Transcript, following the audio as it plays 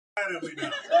at me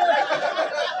now.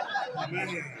 Man,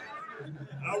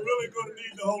 I'm really going to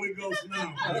need the Holy Ghost now.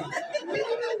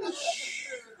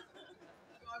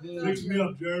 Fix me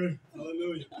up, Jerry.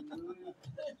 Hallelujah.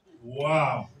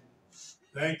 Wow.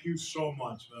 Thank you so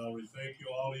much, Valerie. Thank you,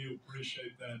 all of you.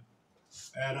 Appreciate that.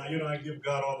 And, I give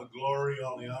God all the glory,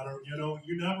 all the honor.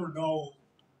 You never know.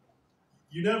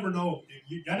 I never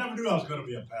knew I was going to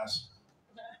be a pastor.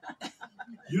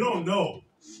 You don't know.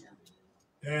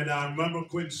 And I remember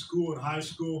quitting school in high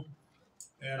school,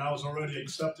 and I was already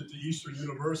accepted to Eastern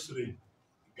University.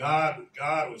 God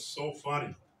was so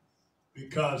funny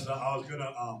because I was going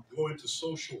to go into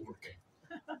social work.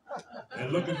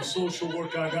 And look at the social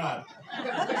work I got.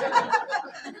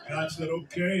 God said,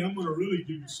 okay, I'm going to really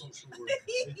give you social work.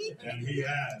 And he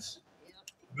has.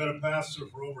 I've been a pastor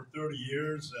for over 30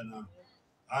 years, and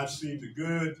I've seen the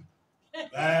good,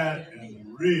 bad, and the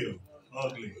real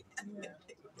ugly.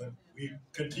 But we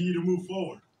continue to move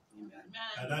forward.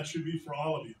 And that should be for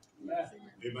all of you.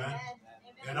 Amen.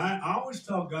 And I always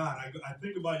tell God, I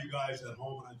think about you guys at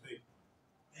home, and I think,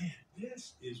 man,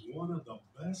 this is one of the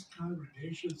best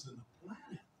congregations in the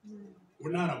planet.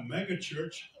 We're not a mega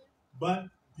church, but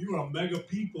you're a mega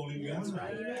people in God.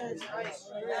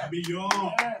 I mean,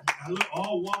 I look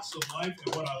all walks of life,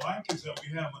 and what I like is that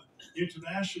we have an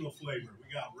international flavor.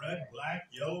 We got red, black,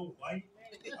 yellow, white.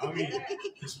 I mean,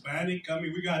 Hispanic. I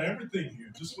mean, we got everything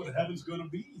here. Just what heaven's going to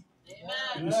be.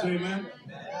 Can you say amen?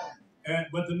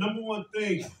 But the number one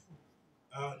thing,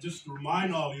 just to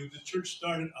remind all of you, the church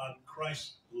started on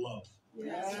Christ's love.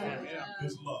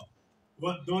 His love.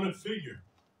 What don't it figure?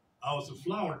 I was a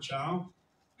flower child.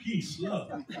 Peace, love.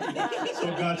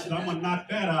 So God said, I'm going to knock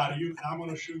that out of you, and I'm going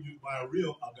to show you my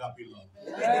real agape love.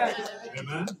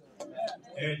 Amen?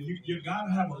 And you got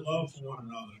to have a love for one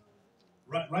another.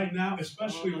 Right now,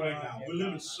 especially right now, we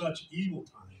live in such evil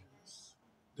times.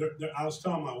 I was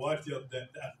telling my wife the other day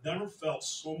that I've never felt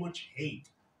so much hate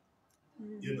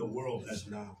in the world as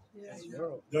now.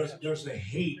 There's a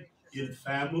hate in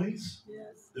families.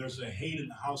 There's a hate in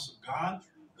the house of God.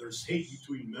 There's hate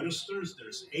between ministers.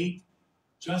 There's hate,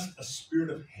 just a spirit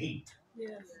of hate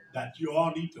that you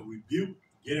all need to rebuke.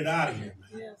 Get it out of here,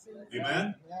 man.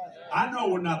 Amen? I know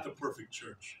we're not the perfect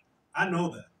church. I know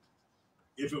that.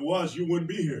 If it was, you wouldn't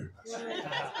be here.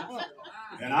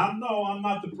 And I know I'm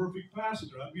not the perfect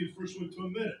pastor. I'll be the first one to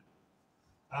admit it.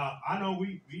 I know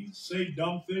we say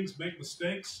dumb things, make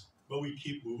mistakes, but we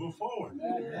keep moving forward.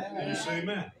 And you say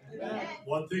amen.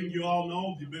 One thing you all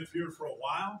know, if you've been here for a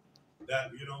while,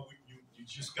 that, you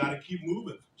just got to keep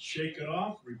moving. Shake it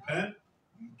off, repent,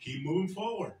 keep moving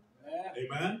forward.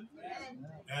 Amen?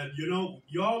 And,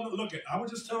 you all look at, I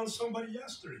was just telling somebody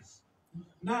yesterday,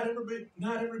 not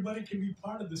everybody can be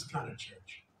part of this kind of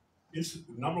church. It's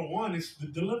number one, it's the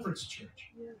deliverance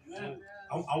church.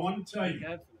 I want to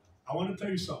tell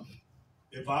you something.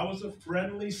 If I was a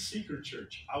friendly seeker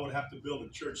church, I would have to build a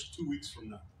church 2 weeks from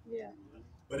now.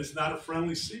 But it's not a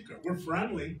friendly seeker. We're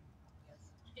friendly.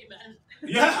 Amen.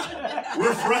 Yeah,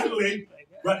 we're friendly,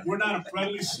 but we're not a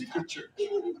friendly seeker church.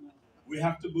 We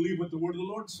have to believe what the word of the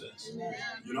Lord says.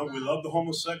 We love the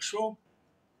homosexual.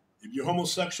 If you're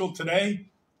homosexual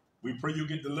today, we pray you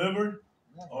get delivered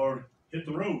or hit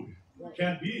the road. You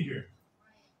can't be here.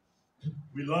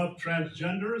 We love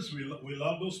transgenders. We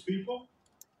love those people,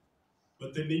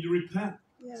 but they need to repent.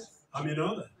 How many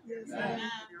know that?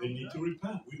 They need to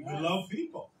repent. We love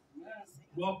people.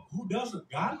 Well, who doesn't?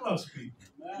 God loves people.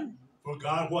 For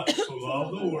God what? So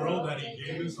loved the world that he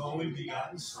gave his only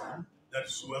begotten Son, that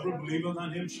whoever believeth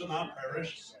on him shall not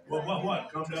perish. Well,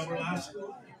 what? Come to everlasting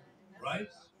life. Right?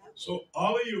 So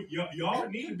all of you all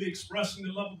need to be expressing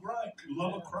the love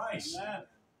of Christ.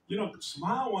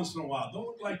 Smile once in a while. Don't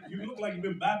look like you've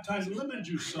been baptized in lemon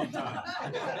juice sometime.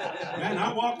 Man,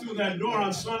 I walk through that door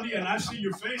on Sunday and I see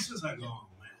your faces. I go, oh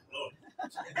man, look,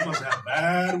 you must have a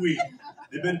bad week.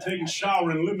 They've been taking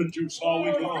shower in lemon juice all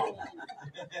week long.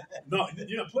 No,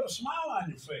 put a smile on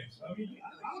your face. I mean,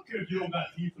 I don't care if you don't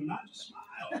got teeth or not, just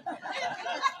smile.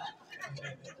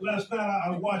 Last night I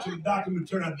was watching a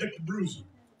documentary on Dick the Bruiser.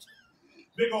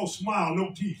 Big old smile,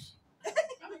 no teeth.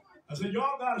 I said,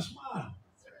 y'all got to smile.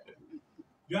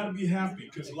 You got to be happy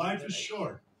because life is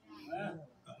short.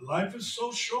 Life is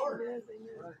so short.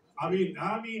 I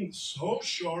mean, so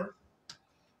short.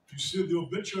 You see the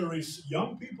obituaries,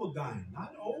 young people dying,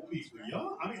 not old people.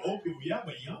 Old people, yeah,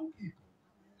 but young people.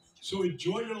 So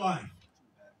enjoy your life.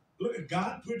 Look at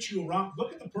God put you around.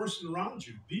 Look at the person around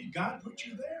you. God put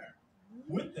you there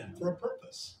with them for a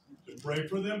purpose. To pray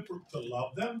for them, to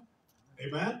love them.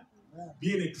 Amen?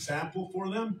 Be an example for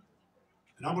them.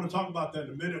 And I'm going to talk about that in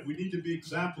a minute. We need to be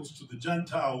examples to the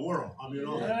Gentile world.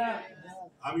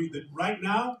 Right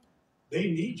now,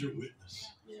 they need your witness.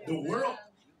 The world,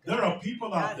 there are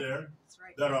people out there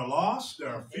that are lost,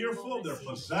 they're fearful, they're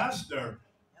possessed, they're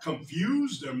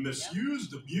confused, they're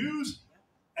misused, abused.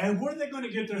 And where are they going to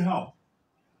get their help?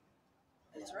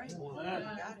 That's right.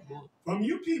 From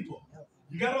you people.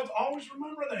 You got to always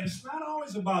remember that. It's not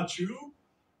always about you.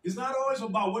 It's not always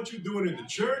about what you're doing in the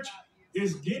church.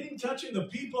 It's touching the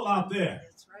people out there.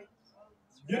 That's right.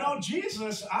 You know,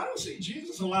 Jesus, I don't see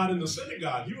Jesus a lot in the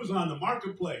synagogue. He was on the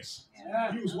marketplace.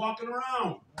 He was walking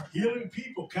around, healing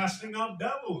people, casting out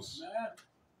devils.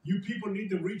 You people need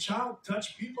to reach out,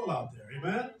 touch people out there.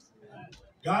 Amen?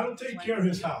 God will take care of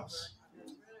his house.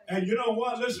 And you know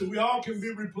what? Listen, we all can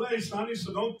be replaced, honey,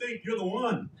 so don't think you're the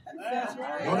one.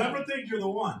 Don't ever think you're the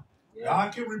one.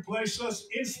 God can replace us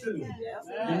instantly.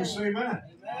 Can you say amen?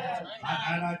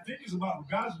 And I think it's about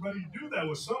God's ready to do that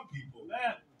with some people.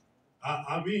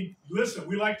 I mean, listen,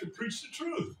 we like to preach the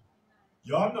truth.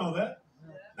 Y'all know that.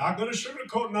 Not going to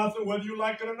sugarcoat nothing, whether you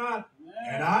like it or not.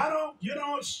 And I don't, you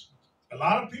know, a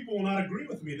lot of people will not agree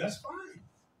with me. That's fine.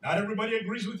 Not everybody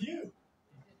agrees with you.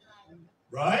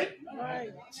 Right?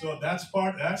 So that's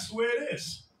the way it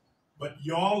is. But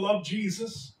y'all love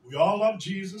Jesus. We all love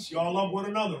Jesus. Y'all love one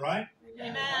another, right?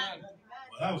 Amen.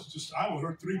 Well, that was just, I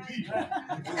heard 3 people.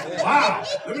 Wow.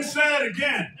 Let me say it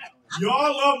again.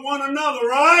 Y'all love one another,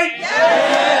 right?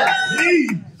 Yeah.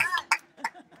 Please.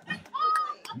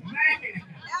 Man.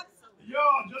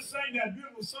 Y'all just sang that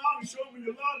beautiful song, Show Me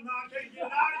Your Love. Now I can't get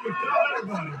it out of you. Tell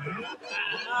everybody, man.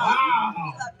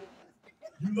 Wow.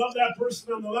 You love that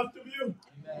person on the left of you?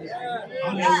 Yeah.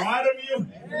 On the right of you?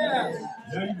 Yeah.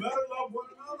 You better love one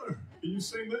another. Can you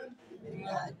say that?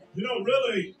 Yeah. You know,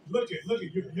 really, look at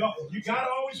you got to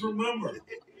always remember,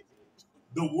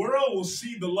 the world will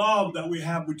see the love that we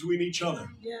have between each other.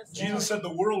 Yes. Jesus said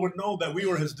the world would know that we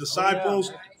were his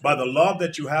disciples by the love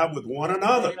that you have with one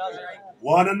another.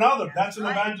 One another. That's an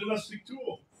evangelistic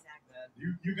tool.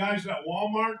 You guys at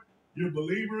Walmart, you're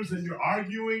believers and you're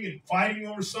arguing and fighting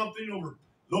over something, over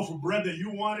a loaf of bread that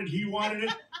you wanted, he wanted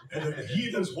it, and the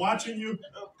heathen's watching you.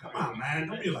 Come on, man.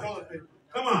 Don't be like that.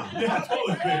 Come on. Yeah,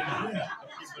 toilet paper. Yeah.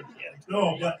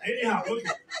 No, but anyhow, look,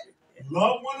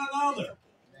 love one another.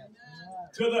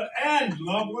 To the end,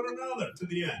 love one another. To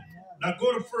the end. Now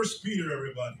go to 1 Peter,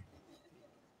 everybody.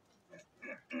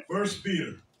 1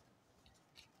 Peter.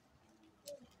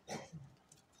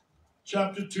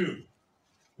 Chapter 2.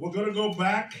 We're going to go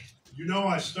back. You know,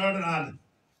 I started on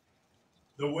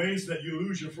the ways that you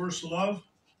lose your first love.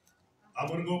 I'm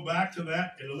going to go back to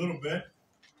that in a little bit.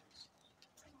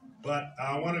 But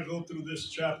I want to go through this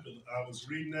chapter. I was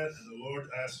reading that, and the Lord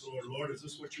asked the Lord, is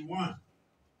this what you want?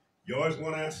 You always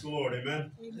want to ask the Lord,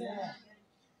 amen? Amen.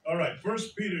 All right, 1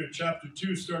 Peter chapter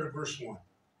 2, start at verse 1.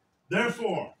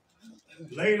 Therefore,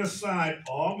 lay aside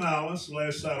all malice, lay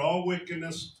aside all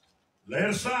wickedness, lay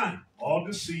aside all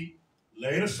deceit,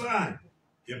 lay it aside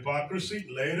hypocrisy,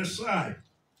 lay it aside.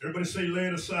 Everybody say, lay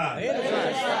it aside. Lay it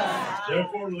aside.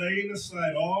 Therefore, laying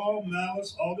aside all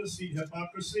malice, all deceit,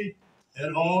 hypocrisy,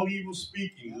 and all evil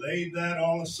speaking, lay that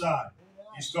all aside.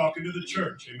 He's talking to the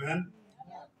church, amen?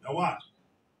 Now watch.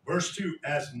 Verse 2,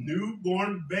 as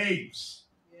newborn babes,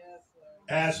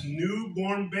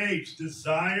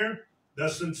 desire the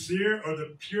sincere or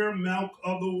the pure milk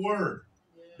of the word.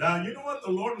 Now, you know what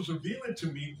the Lord was revealing to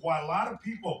me? Why a lot of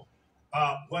people,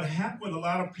 what happened with a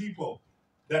lot of people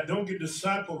that don't get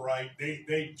discipled right,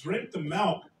 they drink the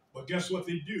milk, but guess what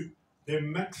they do? They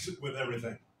mix it with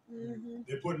everything. Mm-hmm.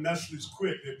 They put Nestle's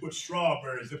Quick, they put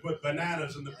strawberries, they put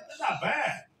bananas in the. It's not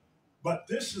bad, but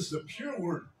this is the pure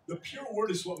word. The pure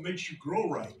word is what makes you grow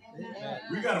right. Amen.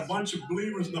 We got a bunch of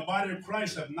believers in the body of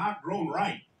Christ that have not grown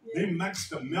right. They mix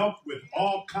the milk with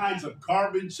all kinds of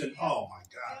garbage and oh my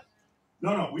God.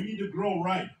 No, we need to grow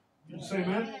right. You say,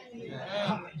 man?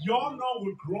 Y'all know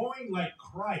we're growing like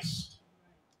Christ.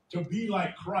 To be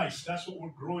like Christ, that's what we're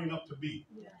growing up to be.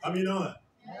 How many know that?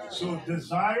 So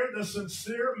desire the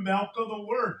sincere milk of the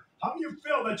word. How do you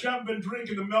feel that you haven't been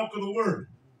drinking the milk of the word?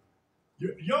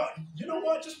 You know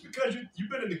what? Just because you've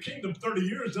been in the kingdom 30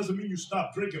 years doesn't mean you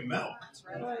stop drinking milk. That's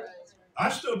right. I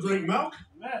still drink milk.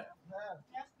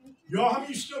 Y'all, how many of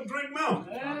you still drink milk?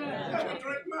 Yeah, we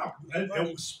drink milk.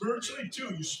 And spiritually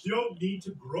too, you still need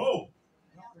to grow.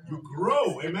 You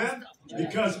grow, amen?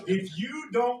 Because if you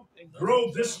don't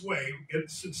grow this way,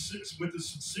 with the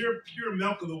sincere, pure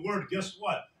milk of the word, guess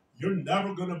what? You're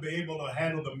never going to be able to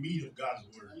handle the meat of God's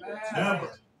word.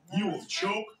 Never. You will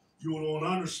choke. You won't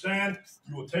understand.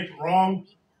 You will take it wrong.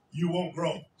 You won't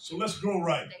grow. So let's grow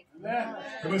right.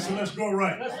 Everybody say, let's grow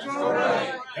right. Let's grow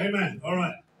right. Amen. All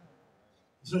right.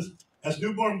 It says, as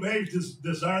newborn babes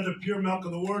desire the pure milk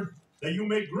of the word, that you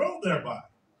may grow thereby.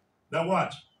 Now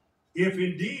watch. if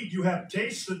indeed you have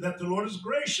tasted that the Lord is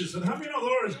gracious. And how many know the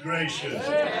Lord is gracious?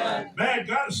 Amen. Man,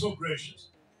 God is so gracious.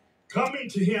 Coming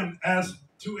to him as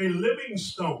to a living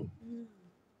stone.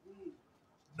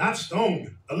 Not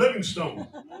stoned, a living stone.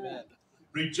 Amen.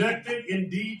 Rejected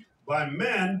indeed by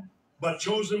men, but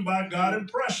chosen by God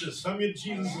and precious. I mean,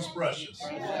 Jesus is precious.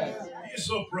 He is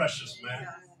so precious, man.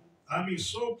 I mean,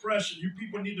 so precious. You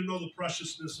people need to know the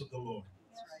preciousness of the Lord.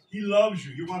 He loves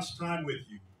you. He wants time with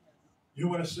you. You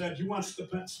know what I said? He wants to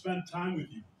spend time with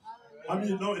you. I mean,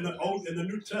 you know, in the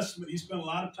New Testament, he spent a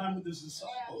lot of time with his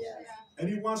disciples. And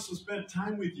he wants to spend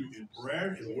time with you in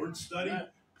prayer, in word study.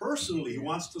 Personally, he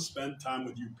wants to spend time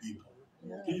with you people.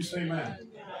 Can you say amen?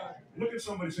 Look at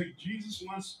somebody and say, Jesus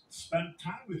wants to spend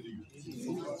time with you.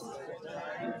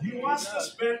 He wants to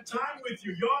spend time with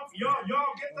you. Y'all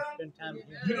get that?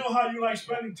 You know how you like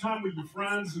spending time with your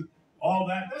friends and all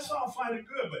that? That's all fine and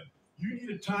good, but you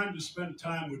need a time to spend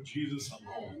time with Jesus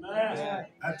alone.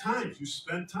 At times, you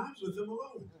spend times with him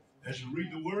alone. As you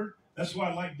read the word, that's why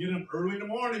I like getting up early in the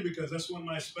morning, because that's when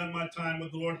I spend my time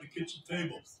with the Lord at the kitchen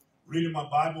table. Reading my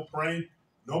Bible, praying.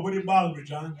 Nobody bothers me,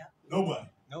 John. Nobody.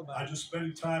 I just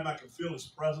spending time. I can feel his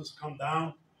presence come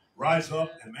down, rise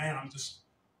up, and man,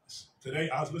 today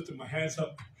I was lifting my hands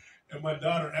up, and my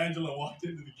daughter Angela walked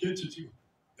into the kitchen. She went,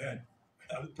 Dad,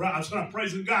 I was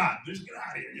praising God. Just get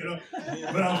out of here, you know.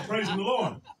 But I was praising the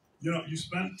Lord. You know, you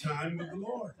spend time with the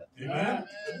Lord. Amen.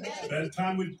 Spend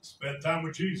time with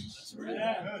Jesus.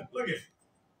 Good. Look at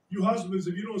you husbands.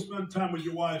 If you don't spend time with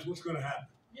your wives, what's going to happen?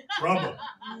 Trouble.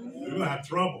 You're going to have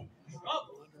trouble.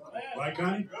 Right,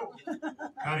 Connie?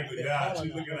 Connie, yeah,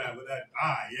 she's looking at it with that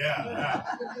eye. Yeah.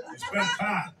 You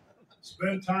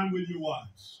spend time with your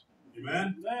wives.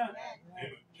 Amen? Amen.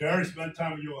 Jerry, spend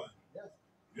time with your wife.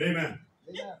 Amen.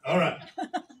 All right.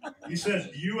 He says,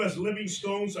 you as living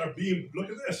stones are being, look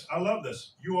at this. I love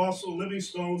this. You also living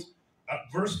stones,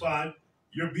 verse 5,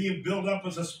 you're being built up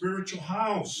as a spiritual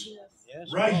house.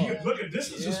 Yes. Right here. Look at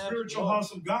this is the spiritual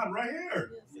house of God right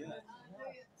here. Yes.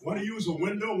 Want to use a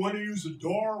window, want to use a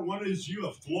door, want to use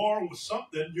a floor with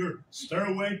something, your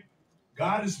stairway.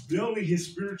 God is building his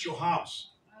spiritual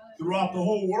house throughout the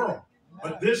whole world.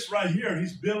 But this right here,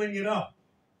 he's building it up.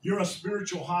 You're a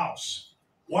spiritual house.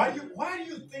 Why do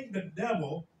you think the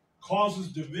devil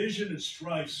causes division and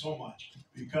strife so much?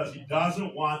 Because he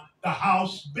doesn't want the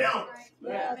house built.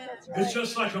 Yeah, it's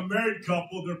just like a married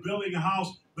couple. They're building a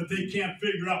house, but they can't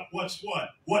figure out what's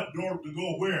what door to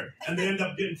go where. And they end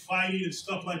up getting fighting and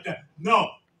stuff like that. No,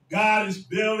 God is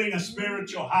building a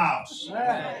spiritual house.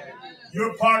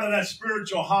 You're part of that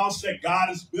spiritual house that God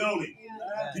is building.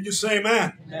 Can you say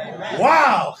amen?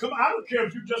 Wow. Come on, I don't care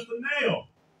if you're just a nail.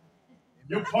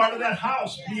 You're part of that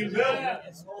house being built.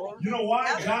 You know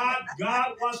why?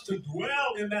 God wants to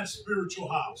dwell in that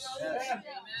spiritual house.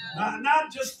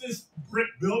 Not just this brick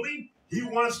building. He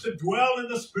wants to dwell in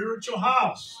the spiritual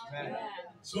house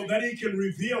so that he can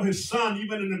reveal his son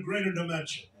even in a greater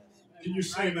dimension. Can you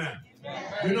say amen?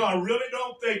 You know, I really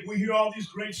don't think we hear all these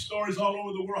great stories all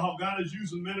over the world how God is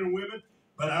using men and women,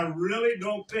 but I really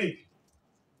don't think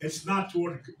it's not to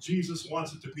what Jesus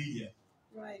wants it to be yet.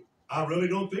 Right. I really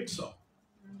don't think so.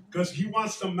 Because he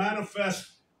wants to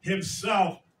manifest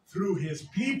himself through his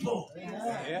people.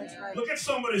 Yeah. Look at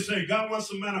somebody and say, God wants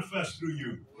to manifest through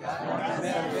you.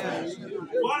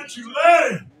 Why don't you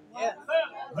let him? Let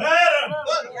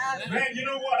him. Man, you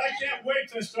know what? I can't wait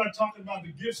till I start talking about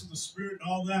the gifts of the Spirit and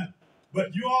all that.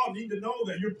 But you all need to know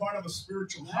that you're part of a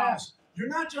spiritual house. You're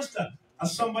not just a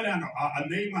somebody on a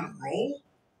name on a roll.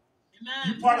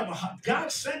 You're part of a.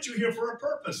 God sent you here for a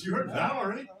purpose. You heard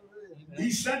Valerie. He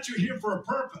sent you here for a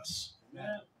purpose.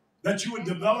 That you would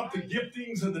develop the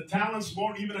giftings and the talents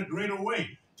more, even a greater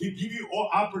way. To give you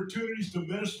opportunities to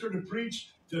minister, to preach,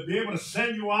 to be able to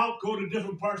send you out, go to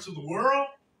different parts of the world.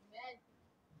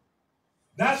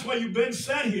 That's why you've been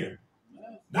sent here.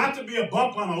 Not to be a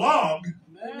bump on a log.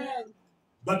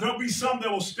 But there'll be some that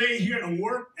will stay here and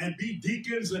work and be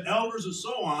deacons and elders and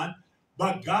so on.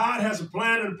 But God has a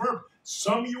plan and a purpose.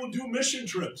 Some of you will do mission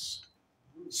trips.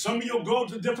 Some of you will go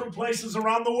to different places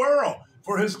around the world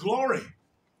for his glory.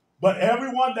 But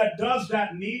everyone that does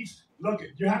that needs, look,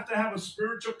 you have to have a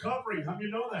spiritual covering. How do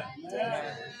you know that?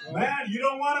 Man, you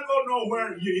don't want to go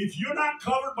nowhere. If you're not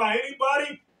covered by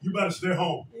anybody, you better stay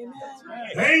home.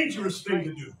 Dangerous thing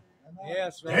to do.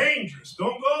 Yes, right. Dangerous.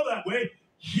 Don't go that way.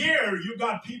 Here, you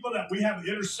got people that we have an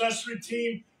intercessory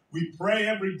team. We pray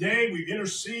every day. We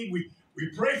intercede. We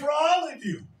pray for all of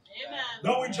you. Amen.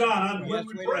 Don't we, John? When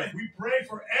we pray, we pray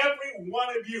for every one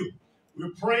of you.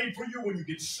 We're praying for you when you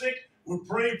get sick. We're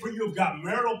praying for you if you've got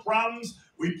marital problems.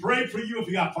 We pray for you if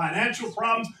you got financial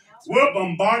problems. We're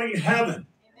bombarding heaven.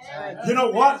 You know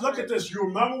what? Look at this. You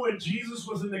remember when Jesus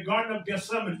was in the Garden of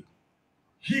Gethsemane?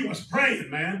 He was praying,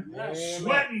 man,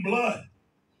 sweating blood.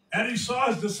 And he saw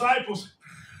his disciples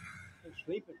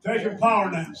taking power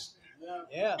naps.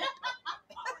 Yeah.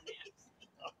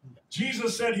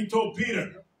 Jesus said, he told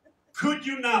Peter, could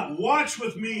you not watch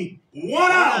with me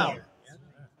 1 hour?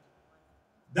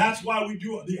 That's why we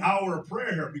do the hour of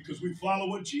prayer here, because we follow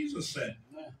what Jesus said.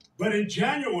 But in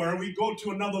January, we go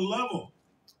to another level.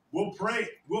 We'll pray.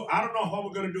 I don't know how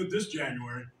we're going to do it this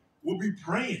January. We'll be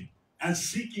praying and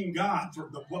seeking God for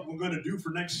what we're going to do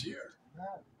for next year.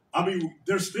 I mean,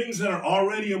 there's things that are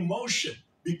already in motion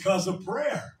because of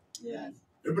prayer. Yes.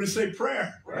 Everybody say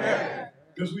prayer. Prayer.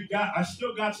 Because I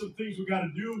still got some things we got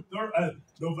to do.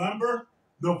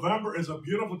 November is a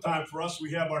beautiful time for us.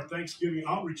 We have our Thanksgiving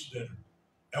outreach dinner.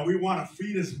 And we want to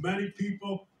feed as many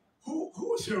people. Who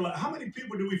was here? How many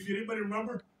people did we feed? Anybody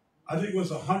remember? I think it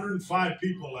was 105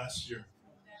 people last year.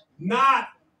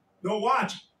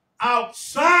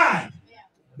 Outside.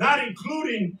 Not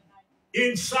including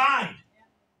inside.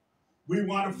 We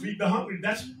want to feed the hungry.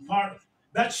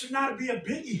 That should not be a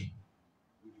biggie.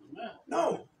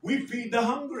 No, we feed the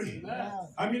hungry.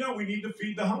 I mean, no, we need to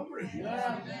feed the hungry.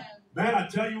 Man, I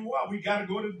tell you what, we got to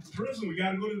go to the prison. We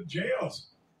got to go to the jails.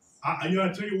 I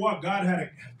tell you what, God had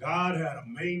to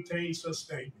maintain,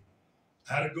 sustain me.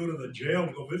 I had to go to the jail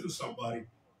to go visit somebody.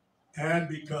 And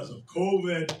because of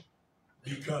COVID,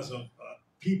 because of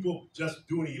people just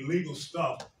doing illegal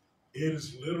stuff, it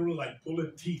is literally like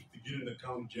pulling teeth to get in the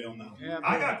county jail now. Yeah,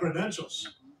 I got credentials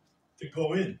to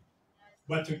go in.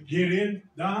 But to get in,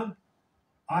 Don,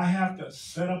 I have to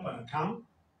set up an account.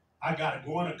 I got to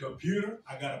go on a computer.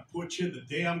 I got to put in the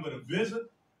day I'm going to visit.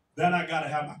 Then I got to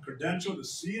have my credential to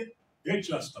see it. It's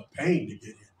just a pain to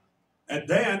get in. And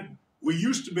then we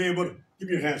used to be able to, give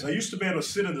me your hands, I used to be able to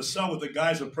sit in the cell with the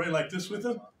guys and pray like this with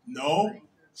them. No,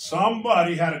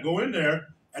 somebody had to go in there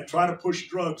and try to push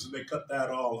drugs, and they cut that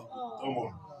all up. No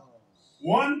more.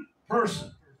 One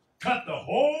person cut the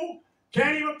whole,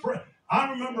 can't even pray. I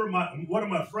remember one of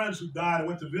my friends who died, I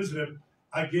went to visit him.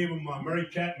 I gave him Mary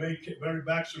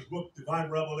Baxter's book, Divine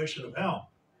Revelation of Hell.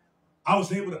 I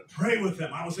was able to pray with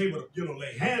him. I was able to,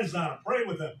 lay hands on him, pray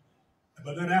with him.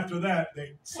 But then after that,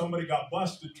 somebody got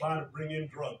busted trying to bring in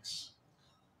drugs.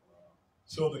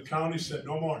 So the county said,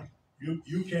 no more.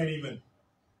 You can't even.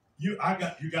 You got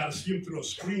to see him through a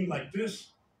screen like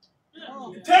this.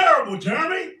 Oh. Terrible,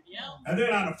 Jeremy. Yeah. And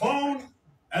then on the phone.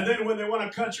 And then when they want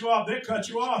to cut you off, they cut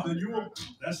you off. And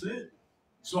that's it.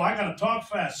 So I got to talk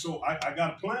fast. So I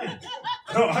got a plan.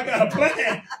 No, I got a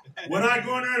plan. When I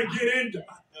go in there to get in,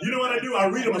 you know what I do? I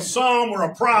read them a psalm or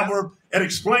a proverb and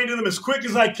explain to them as quick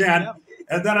as I can. Yep.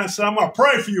 And then I said, I'm going to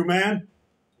pray for you, man.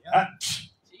 Yep.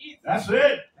 That's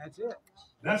it. That's it.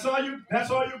 That's all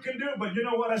you can do. But you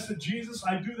know what? I said, Jesus,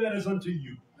 I do that as unto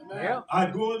you. Yep. I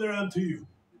go in there unto you.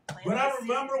 But I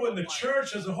remember when the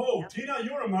church as a whole, Tina,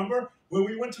 you remember when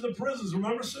we went to the prisons.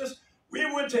 Remember, sis? We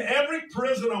went to every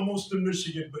prison almost in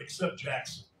Michigan, but except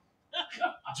Jackson.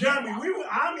 Jeremy, we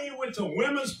went to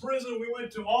women's prison. We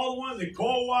went to all the ones in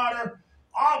Coldwater,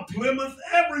 all Plymouth,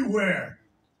 everywhere.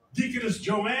 Deaconess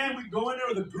Joanne, we'd go in there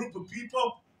with a group of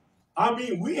people. I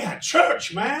mean, we had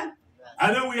church, man.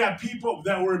 And then we had people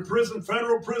that were in prison,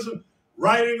 federal prison,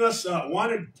 writing us,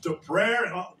 wanted to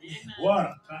prayer. Oh,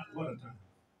 what a time.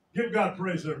 Give God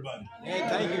praise, everybody. Hey,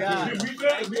 thank you,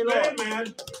 God. We made,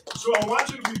 man. So I want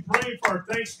you to be praying for our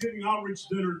Thanksgiving outreach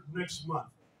dinner next month.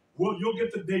 Well, you'll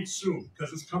get the date soon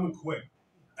because it's coming quick.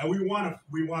 And we want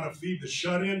to feed the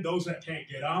shut-in, those that can't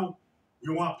get out.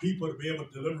 We want people to be able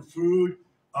to deliver food.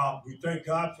 We thank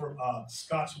God for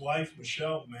Scott's wife,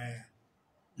 Michelle. Man,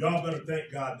 y'all better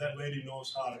thank God. That lady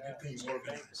knows how to get things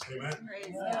organized. Amen.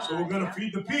 So we're going to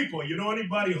feed the people. You know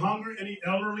anybody hungry, any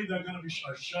elderly that are going to be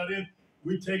shut in?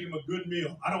 We take them a good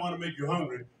meal. I don't want to make you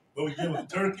hungry, but we give them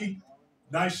turkey,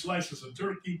 nice slices of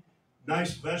turkey,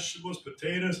 nice vegetables,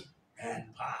 potatoes, and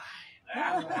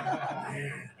pie.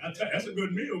 Man, that's a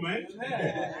good meal, man.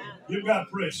 You've got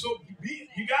to pray. So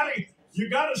you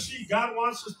got to see God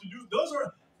wants us to do.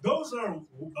 Those are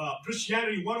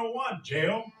Christianity 101.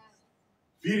 Jail,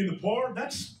 feeding the poor.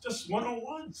 That's just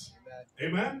 101s.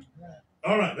 Amen.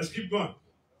 All right, let's keep going.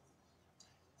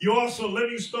 You also,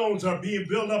 living stones, are being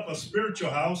built up a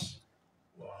spiritual house.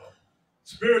 Wow.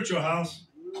 Spiritual house.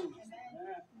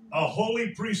 A holy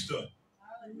priesthood.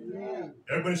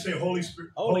 Everybody say holy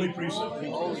priesthood.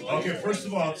 Okay, first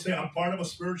of all, say I'm part of a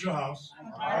spiritual house.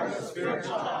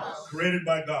 Created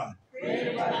by God.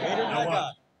 Now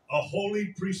what? A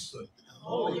holy priesthood.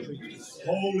 Holy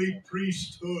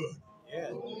priesthood.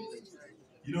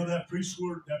 You know that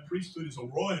priesthood is a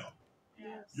royal.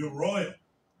 You're royal.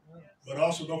 But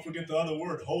also don't forget the other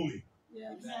word, holy.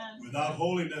 Yes. Without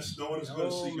holiness, no one is going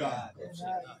to see God.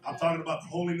 I'm talking about the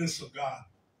holiness of God.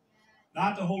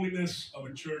 Not the holiness of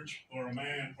a church or a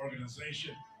man,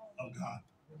 organization of God.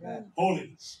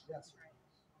 Holiness.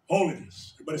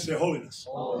 Holiness. Everybody say holiness.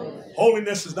 Holiness.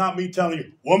 Holiness is not me telling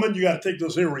you, woman, you got to take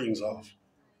those earrings off.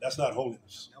 That's not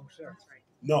holiness. No, sir.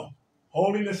 No.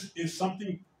 Holiness is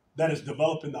something that is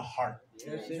developed in the heart.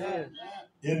 Yes, it is.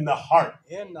 In the heart.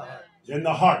 In the heart. In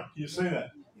the heart. You say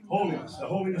that. Holiness. The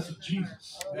holiness of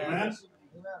Jesus. Amen.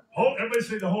 Everybody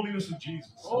say the holiness of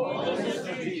Jesus. Holiness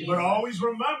of Jesus. But always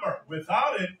remember,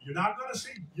 without it, you're not going to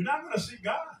see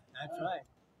God. That's right.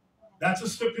 That's a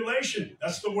stipulation.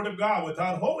 That's the word of God.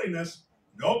 Without holiness,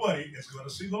 nobody is going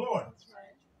to see the Lord.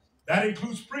 That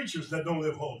includes preachers that don't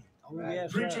live holy. Oh,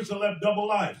 yes, Preachers sir. that live double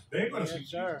life. They ain't going to Yes, see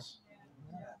sir. Jesus.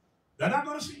 They're not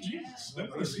going to see Jesus. They're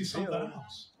going to see something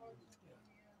else.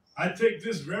 I take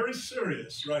this very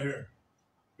serious right here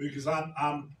because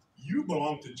you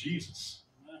belong to Jesus.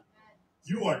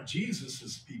 You are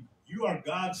Jesus's people. You are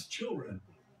God's children.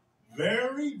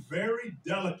 Very, very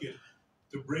delicate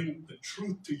to bring the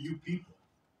truth to you people.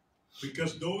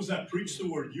 Because those that preach the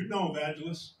word, you know,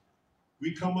 evangelists,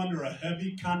 we come under a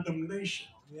heavy condemnation.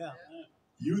 Yeah.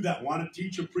 You that want to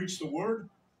teach or preach the word,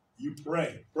 you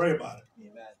pray. Pray about it.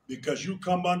 Amen. Because you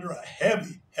come under a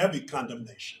heavy, heavy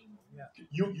condemnation. Yeah.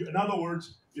 You, in other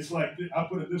words, it's like, I'll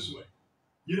put it this way.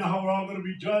 You know how we're all going to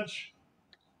be judged?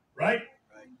 Right?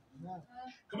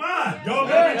 Come on. Y'all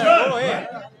going to be judged. Right?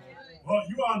 Well,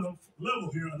 you're on the level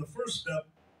here on the first step.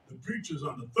 The preacher's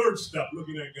on the third step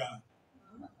looking at God.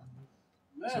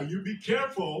 So you be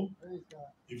careful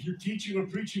if you're teaching or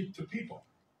preaching to people.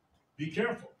 Be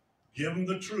careful. Give them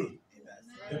the truth.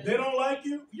 If they don't like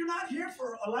you, you're not here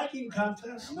for a liking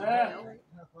contest. Not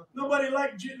everybody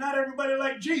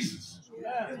liked Jesus.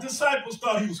 His disciples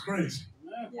thought he was crazy.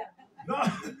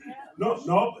 No,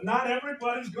 not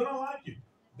everybody's going to like you.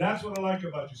 That's what I like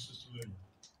about you, Sister Lydia.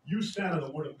 You stand on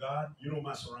the word of God. You don't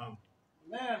mess around.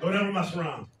 Don't ever mess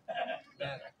around.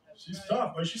 She's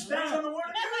tough, but she stands on the word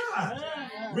of God.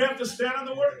 We have to stand on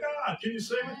the word of God. Can you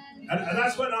say it? And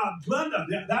that's what Glenda,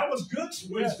 that was good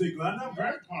Wednesday, Glenda.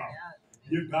 Very powerful.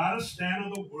 You got to stand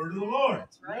on the word of the Lord.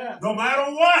 No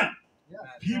matter what.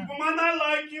 People might not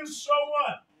like you, so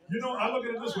what? You know, I look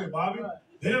at it this way, Bobby.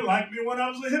 They didn't like me when I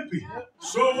was a hippie.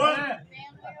 So what?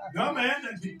 No, man,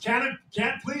 you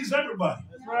can't please everybody.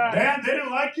 Man, they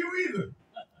didn't like you either.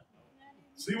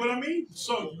 See what I mean?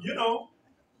 So, you know,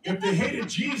 if they hated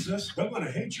Jesus, they're going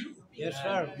to hate you. Yes,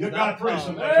 sir. You got to praise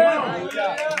somebody. Come on.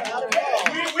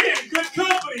 We in good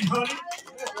company, honey.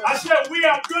 I said we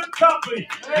are good company.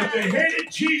 If they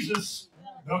hated Jesus,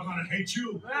 they're going to hate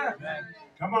you.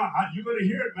 Come on, you're going to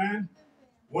hear it, man.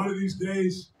 One of these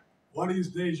days, you're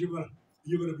going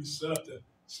to be set up to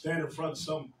stand in front of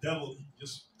some devil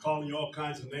just calling you all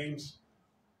kinds of names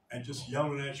and just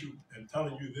yelling at you and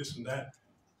telling you this and that.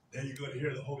 Then you're going to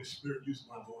hear the Holy Spirit use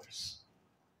my voice.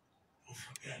 Don't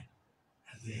forget,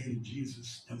 as they hated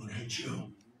Jesus, they're going to hate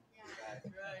you.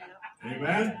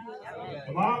 Amen?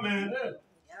 Come on, man.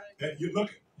 And you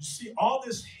see all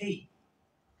this hate.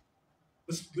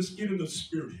 Let's get into the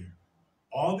spirit here.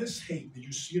 All this hate that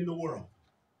you see in the world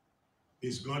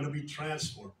is going to be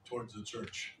transferred towards the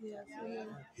church.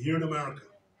 Here in America.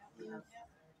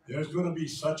 There's going to be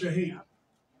such a hate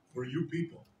for you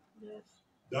people.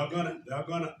 They're gonna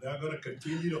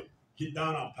continue to get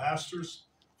down on pastors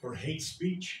for hate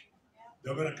speech.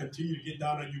 They're gonna continue to get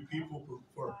down on you people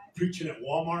for preaching at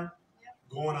Walmart,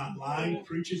 going online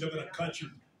preaching. They're gonna cut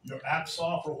your apps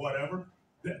off or whatever.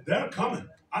 They're coming.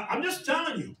 I'm just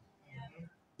telling you.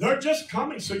 They're just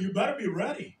coming, so you better be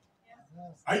ready.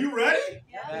 Are you ready?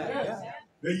 Yeah.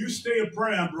 Now you stay in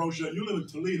prayer, Ambrosia. You live in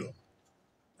Toledo.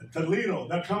 Toledo,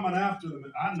 they're coming after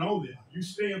them. I know that. You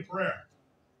stay in prayer.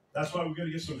 That's why we're going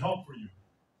to get some help for you.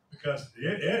 Because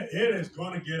it is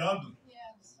going to get ugly.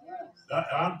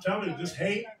 I'm telling you, this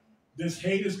hate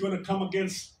is going to come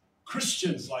against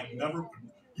Christians like never.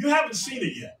 You haven't seen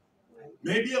it yet.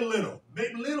 Maybe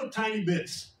little tiny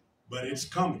bits, but it's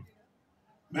coming.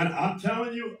 Man, I'm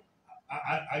telling you,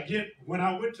 when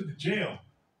I went to the jail,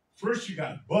 first you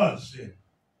got buzzed in.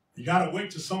 You got to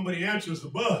wait till somebody answers the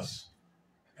buzz.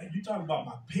 And you talk about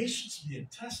my patience being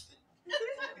tested.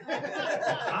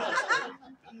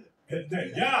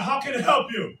 Yeah, how can I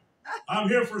help you? I'm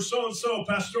here for so-and-so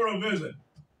pastoral visit.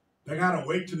 They got to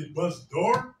wait till they buzz the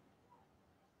door?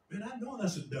 Man, I know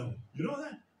that's a devil. You know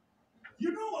that?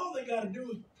 You know all they got to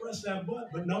do is press that button.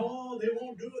 But no, they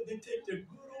won't do it. They take their good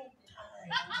old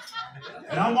time.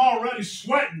 And I'm already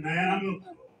sweating, man.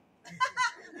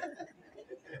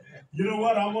 You know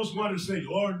what? I almost wanted to say,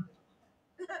 Lord,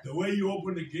 The way you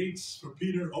open the gates for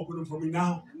Peter, open them for me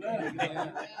now.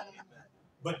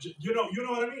 But you know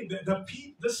what I mean?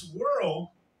 This world,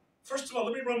 first of all,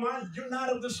 let me remind you, you're not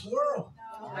of this world.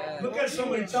 Look at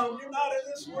somebody, tell them, you're not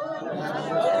in this world.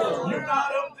 You're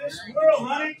not of this world,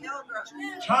 honey.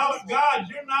 Child of God,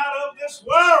 you're not of this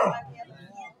world.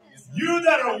 You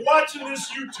that are watching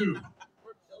this YouTube,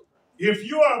 if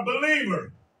you are a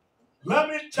believer, let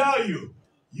me tell you,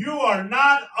 you are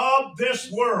not of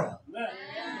this world.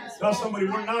 Tell somebody,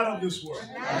 we're not of this world.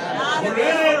 We're in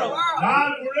it.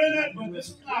 God, we're in it, but this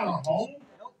is not our home.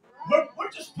 We're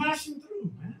just passing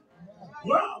through, man.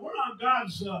 We're on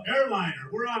God's airliner.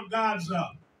 We're on God's,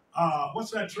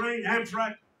 what's that train?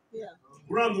 Amtrak? Yeah.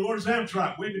 We're on the Lord's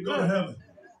Amtrak, waiting to go to heaven.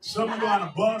 Some of you on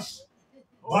a bus,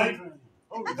 bike,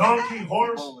 donkey,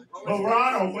 horse, but we're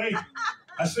on our way.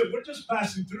 I said, we're just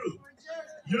passing through.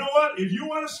 You know what? If you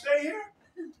want to stay here,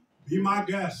 be my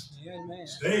guest.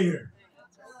 Stay here.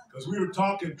 Because we were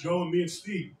talking, Joe and me and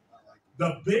Steve,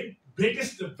 the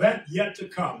biggest event yet to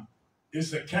come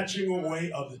is the catching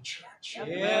away of the church.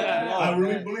 Yeah. I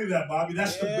really believe that, Bobby.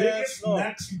 That's the biggest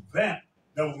next event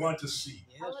that we're going to see.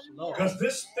 Because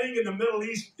this thing in the Middle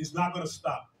East is not going to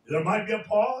stop. There might be a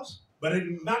pause, but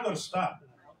it's not going to stop.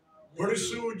 Pretty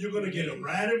soon you're going to get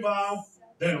Iran involved,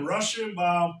 then Russia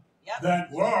involved. Then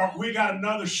we got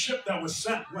another ship that was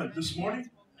sent this morning.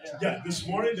 Yeah, this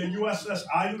morning, the USS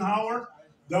Eisenhower.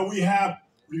 Then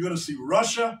you're going to see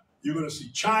Russia. You're going to see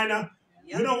China.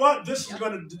 You know what? This is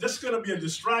going to be a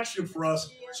distraction for us,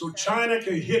 so China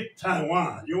can hit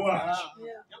Taiwan. You watch.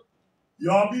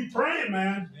 Y'all be praying,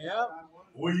 man.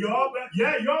 Well, y'all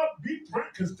be praying,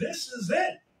 because this is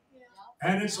it.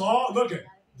 And it's all, look at,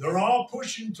 they're all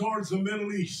pushing towards the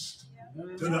Middle East,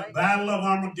 to the Battle of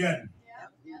Armageddon.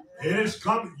 It is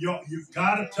coming. You've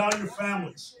got to tell your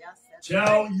families.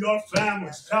 Tell your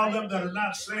families. Tell them that are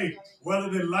not saved, whether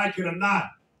they like it or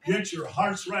not. Get your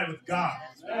hearts right with God.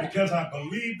 Because I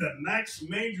believe the next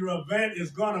major event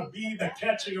is going to be the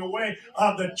catching away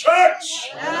of the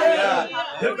church.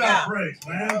 Give God praise,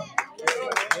 man.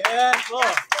 Yes, Lord.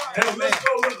 And let's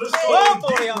go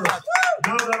deeper.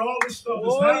 Now that all this stuff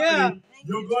is happening,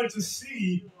 you're going to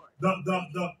see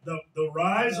the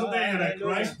rise of the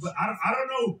Antichrist. But I don't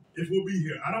know if we'll be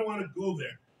here. I don't want to go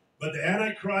there. But the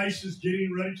Antichrist is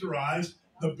getting ready to rise.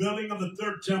 The building of the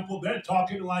third temple, they're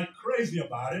talking like crazy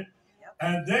about it.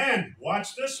 And then,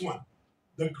 watch this one.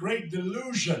 The great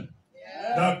delusion.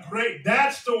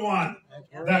 That's the one.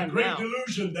 That great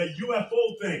delusion, the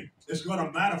UFO thing is going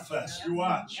to manifest. You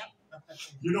watch.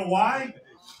 You know why?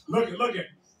 Look at.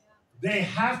 They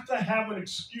have to have an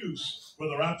excuse for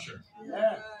the rapture.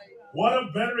 What a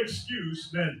better excuse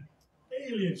than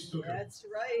aliens took him. That's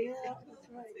right.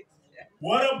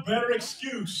 What a better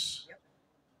excuse.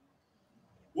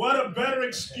 What a better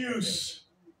excuse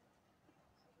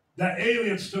that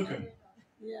aliens took him.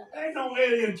 Ain't no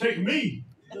alien taking me.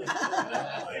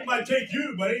 He might take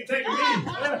you, but he ain't taking me.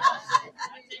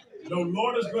 The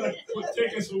Lord is going to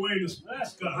take us away to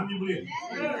space. How do you believe?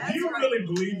 Do you really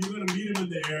believe you're going to meet him in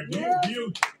the air? Do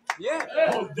you? Yeah.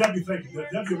 Oh, Debbie, thank you.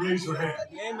 Debbie raised her hand.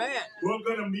 Amen. We're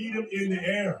going to meet him in the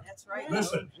air. That's right.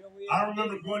 Listen, I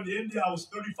remember going to India. I was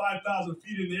 35,000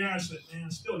 feet in the air. I said, man,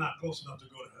 it's still not close enough to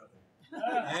go to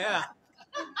heaven. Yeah.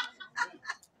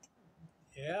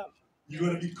 Yeah. You're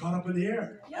going to be caught up in the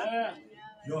air.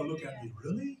 Y'all look at me,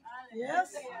 really?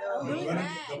 Yes.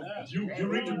 You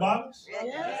read your Bibles?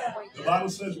 Yes. The Bible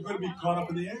says you're going to be caught up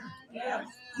in the air.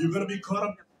 You're going to be caught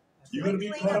up. You're going to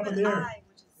be caught up in the air.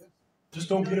 Just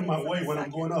don't get in my way when I'm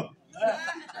going up.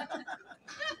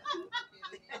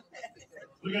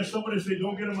 Look at somebody say,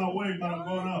 don't get in my way when I'm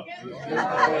going up.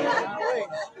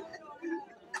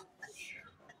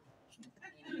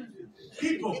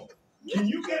 People, can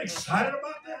you get excited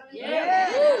about that?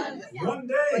 Yeah. One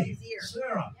day,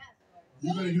 Sarah,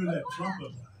 you're going to hear that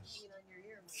trumpet blast.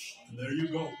 And there you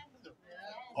go.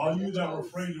 All you that were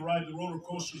afraid to ride the roller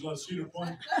coasters on Cedar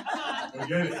Point,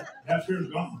 forget it. That fear's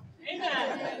gone.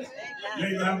 You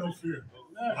ain't gonna have no fear.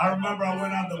 I remember I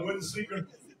went on the wind seeker.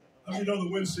 How many know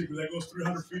the wind seeker that goes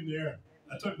 300 feet in the air?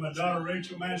 I took my daughter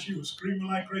Rachel, man, she was screaming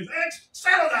like crazy. Hey,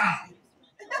 settle down!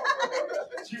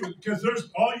 Because there's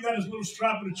all you got is a little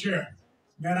strap in a chair.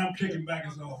 Man, I'm kicking back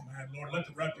and saying, oh man, Lord, let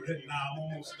the record hit now. I'm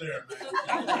almost there,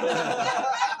 man.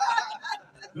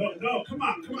 No, come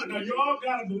on. Now, you all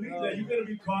got to believe that you're going to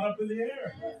be caught up in the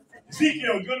air.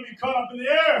 Ezekiel, you're going to be caught up in the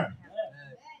air.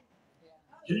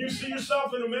 Can you see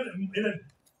yourself in a minute? In a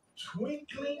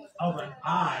twinkling of an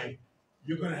eye,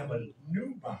 you're going to have a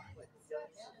new body.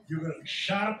 You're going to be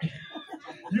shot up.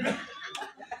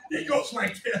 It goes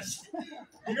like this.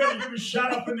 You're going to be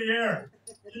shot up in the air.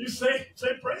 Can you say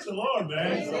praise the Lord,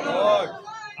 man? Praise the Lord.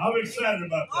 I'm excited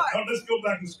about that. Now, let's go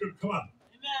back to the script. Come on.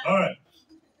 All right.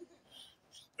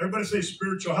 Everybody say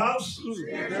spiritual house.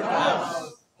 Spiritual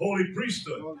house. Holy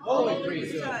priesthood. Holy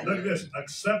priesthood. Look at this.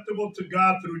 Acceptable to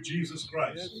God through Jesus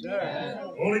Christ. Yes,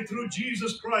 sir. Only through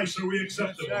Jesus Christ are we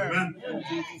acceptable. Yes, Amen.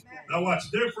 Yes. Now watch.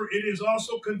 Therefore, it is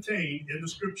also contained in the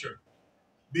scripture.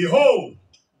 Behold,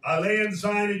 I lay in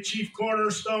Zion a chief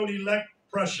cornerstone, elect,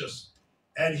 precious,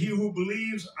 and he who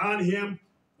believes on him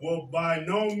will by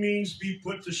no means be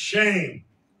put to shame.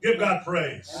 Give God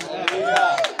praise.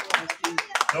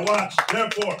 Now watch.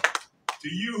 Therefore, to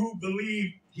you who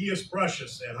believe, he is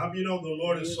precious. And how do you know the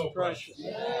Lord is so precious?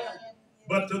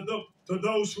 But to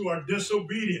those who are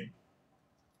disobedient,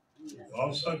 all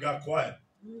of a sudden got quiet.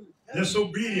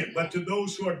 Disobedient. But to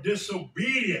those who are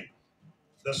disobedient,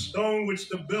 the stone which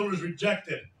the builders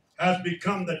rejected has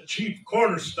become the chief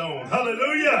cornerstone.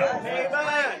 Hallelujah.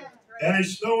 Amen. And a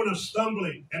stone of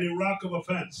stumbling and a rock of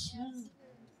offense.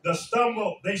 They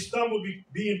stumble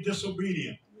being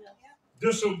disobedient.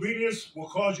 Disobedience will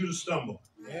cause you to stumble.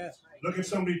 Yes. Look at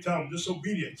somebody, tell them,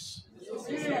 disobedience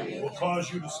will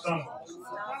cause you to stumble.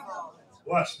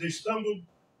 Watch, they stumble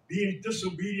being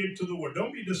disobedient to the word.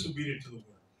 Don't be disobedient to the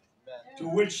word, to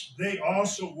which they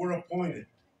also were appointed.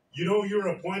 You know you're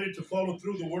appointed to follow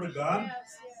through the word of God?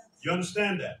 You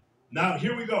understand that? Now,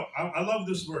 here we go. I love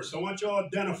this verse. I want you all to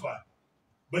identify.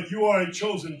 But you are a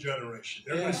chosen generation.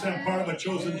 Everybody say I'm part of a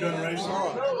chosen generation.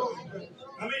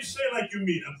 I mean, say it like you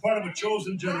mean. I'm part of a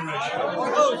chosen generation.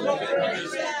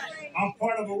 I'm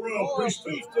part of a royal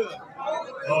priesthood. Oh,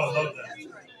 I love that.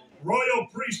 Royal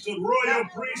priesthood, royal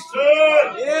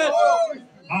priesthood. Yes.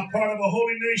 I'm part of a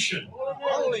holy nation.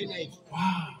 Holy nation.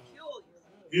 Wow.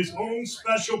 His own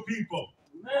special people.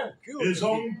 His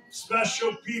own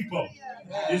special people.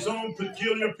 His own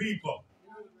peculiar people.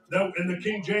 That in the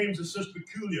King James it says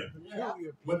peculiar.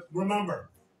 But remember,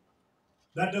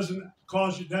 that doesn't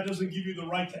give you the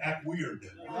right to act weird.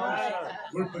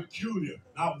 We're peculiar,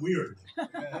 not weird.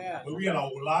 But we got a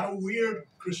lot of weird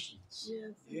Christians.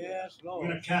 Yes, Lord. We're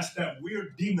going to cast that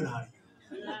weird demon out of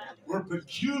you. We're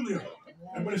peculiar.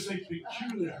 Everybody say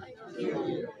peculiar.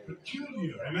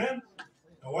 Peculiar. Amen?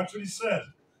 Now watch what he says.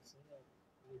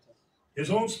 His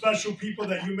own special people,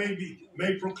 that you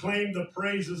may proclaim the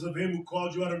praises of him who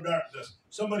called you out of darkness.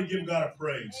 Somebody give God a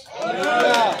praise.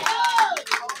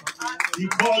 He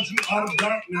called you out of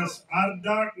darkness, out of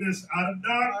darkness, out of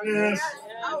darkness.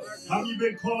 Have you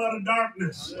been called out of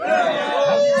darkness?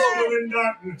 Are you still in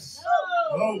darkness?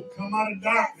 Oh, come out of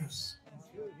darkness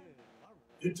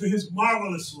into his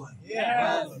marvelous light.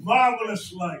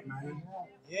 Marvelous light, man.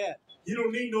 You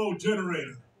don't need no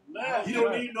generator. You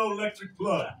don't need no electric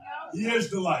plug. He is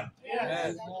the light.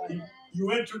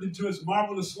 You entered into his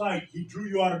marvelous light. He drew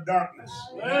you out of darkness.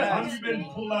 How have you been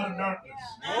pulled out of darkness?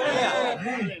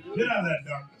 Hey, get out of that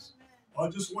darkness. I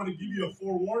just want to give you a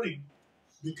forewarning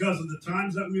because of the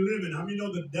times that we live in. How many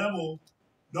know the devil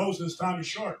knows his time is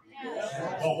short?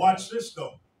 Well, watch this,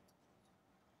 though.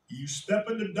 You step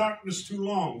into darkness too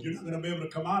long, you're not going to be able to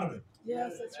come out of it.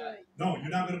 Yes, that's right. No, you're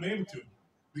not going to be able to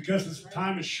because this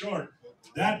time is short.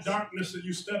 That darkness that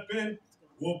you step in,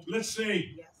 well, let's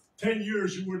say 10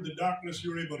 years you were in the darkness,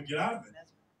 you were able to get out of it.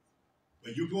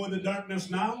 But you go in the darkness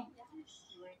now,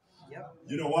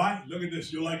 you know why? Look at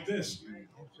this. You're like this.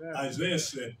 Isaiah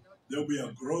said, there'll be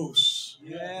a gross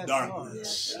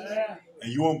darkness.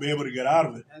 And you won't be able to get out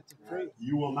of it.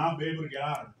 You will not be able to get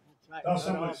out of it. Tell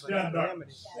somebody, stay out of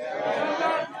darkness. Stay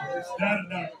out of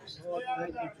darkness.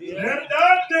 Stay out of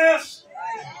darkness.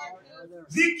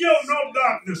 Ezekiel, no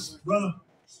darkness, brother.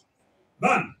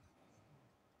 None.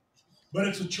 But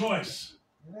it's a choice.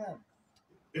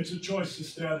 It's a choice to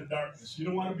stay out of darkness. You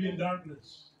don't want to be in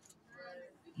darkness.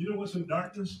 You know what's in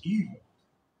darkness? Evil.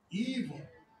 Evil.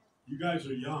 You guys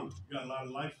are young. You got a lot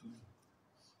of life in you.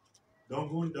 Don't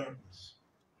go in darkness.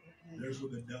 There's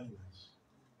where the devil is.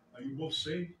 Are you both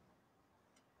saved?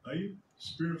 Are you?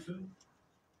 Spirit-filled?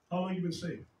 How long have you been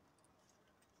saved?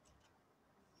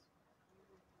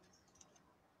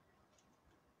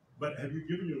 But have you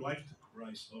given your life to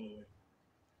Christ all the way?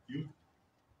 You?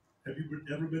 Have you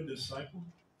ever been a disciple?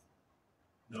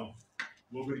 No.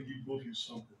 We're going to give both of you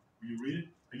something. Will you read it?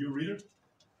 Are you a reader?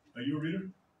 Are you a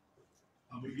reader?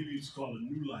 I'm going to give you, it's called A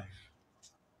New Life.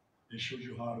 It shows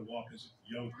you how to walk as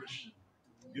a young Christian.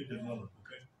 Get developed,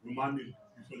 okay? Remind me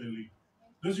before they leave.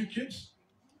 Those are your kids?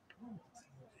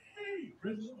 Hey,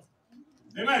 praise the Lord.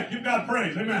 Amen. Give God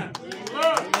praise. Amen. Come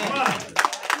on.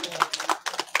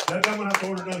 That I'm going to have to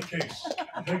order another case.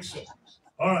 I think so.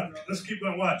 All right. Let's keep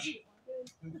on watch.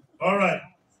 All right.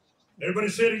 Everybody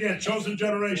say it again. Chosen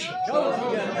generation.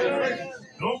 Chosen generation.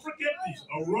 Don't forget Jesus.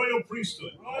 A royal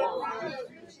priesthood.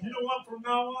 You know what? From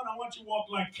now on, I want you to walk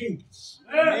like kings.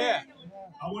 Yeah.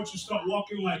 I want you to start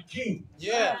walking like kings.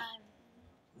 Yeah.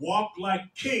 Walk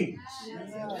like kings.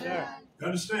 Sir. You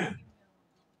understand?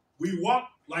 We walk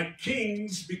like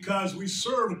kings because we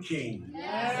serve a king.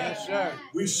 Yes, sir.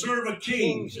 We serve a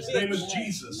king. His name is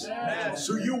Jesus.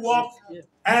 So you walk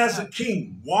as a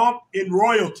king. Walk in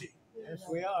royalty. Yes,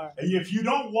 we are. And if you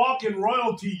don't walk in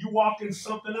royalty, you walk in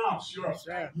something else. Yes,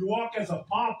 sir. You walk as a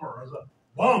pauper, as a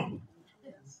bum.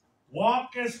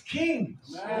 Walk as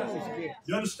kings.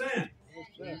 You understand? Yes,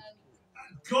 sir.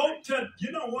 Go to,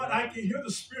 you know what? I can hear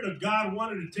the Spirit of God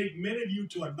wanting to take many of you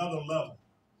to another level.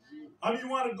 How do you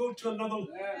want to go to another?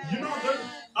 You know, there's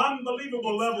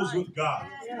unbelievable levels with God.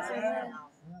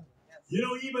 You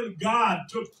know, even God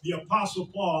took the Apostle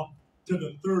Paul to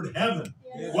the third heaven.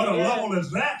 What a level is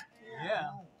that?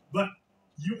 Yeah. But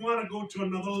you want to go to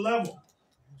another level.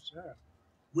 Yes, sir.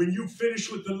 When you finish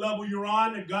with the level you're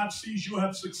on and God sees you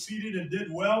have succeeded and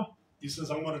did well, He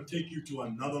says, I want to take you to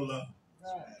another level.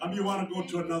 How many of you want to go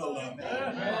to another level?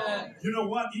 You know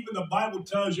what? Even the Bible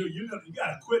tells you, you got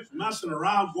to quit messing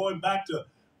around, going back to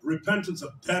repentance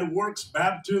of dead works,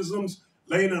 baptisms,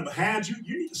 laying of hands. You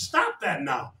need to stop that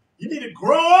now. You need to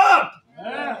grow up.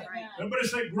 Everybody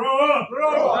say, grow up.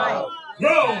 Grow up.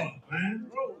 Grow up,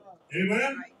 man.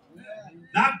 Amen?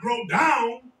 Not grow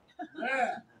down.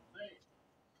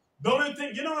 The only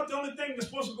thing, you know what the only thing that's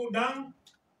supposed to go down?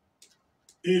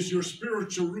 Is your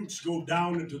spiritual roots go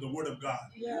down into the Word of God.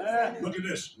 Look at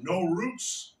this. No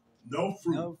roots, no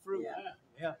fruit. No fruit.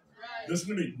 Yeah. Listen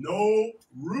to me. No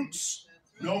roots,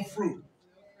 no fruit.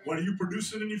 What, are you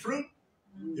producing any fruit?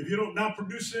 If you don't not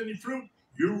produce any fruit,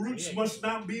 your roots must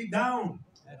not be down.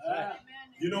 That's right.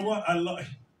 You know what? I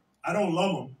don't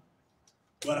love them,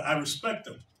 but I respect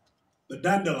them. The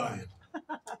dandelion.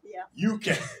 You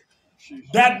can.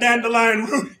 That dandelion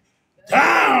root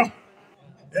down.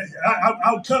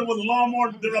 I'll cut it with a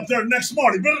lawnmower. They're up there next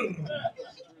morning.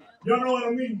 You know what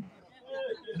I mean?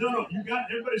 No, you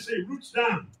got everybody say roots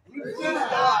down. Roots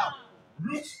down.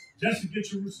 Roots. Jesse,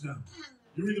 get your roots down.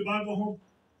 You read the Bible home?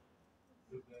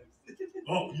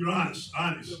 Oh, you're honest.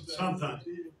 Sometimes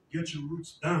get your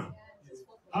roots down.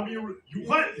 How many you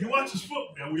what? You watch his foot?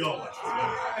 Yeah, we all watch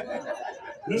it.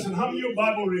 Listen, how many of you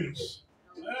Bible readers?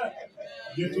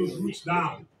 Get those roots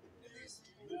down.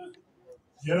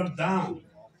 Get them down.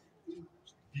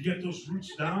 You get those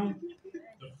roots down,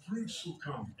 the fruits will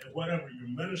come. And whatever, your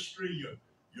ministry,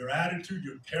 your attitude,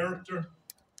 your character,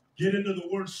 get into the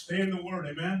Word, stay in the Word,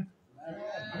 amen?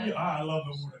 I love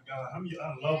the Word of God. I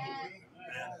love the Word,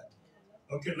 man.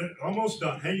 Okay, almost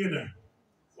done. Hang in there.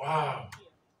 Wow.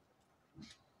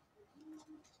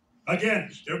 Again,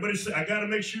 everybody say, I got to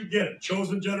make sure you get it.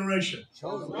 Chosen generation.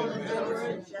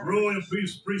 Royal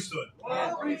priesthood.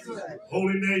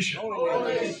 Holy nation.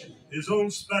 His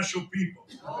own special people.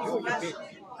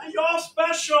 Y'all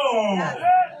special.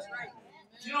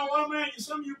 You know what, man?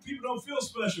 Some of you people don't feel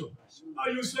special. Oh,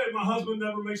 you say, my husband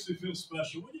never makes me feel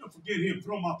special. Well, you don't forget him.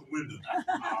 Throw him out the window.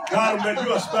 God will make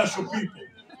you a special people.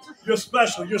 You're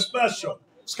special. You're special.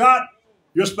 Scott,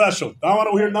 you're special. I don't want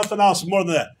to hear nothing else more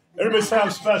than that. Everybody say I'm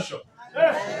special.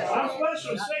 I'm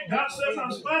special. Say, God says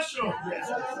I'm special.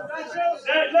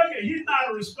 Hey, look, he's not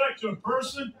a respecter of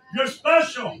person. You're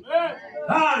special.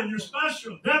 Don, you're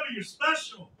special. Debbie, you're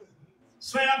special.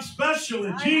 Say I'm special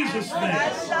in Jesus' name.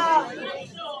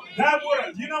 That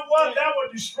would, you know what? That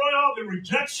would destroy all the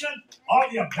rejection, all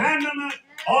the abandonment,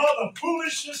 all the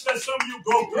foolishness that some of you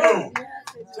go through.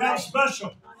 Say I'm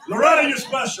special. Loretta, you're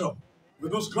special.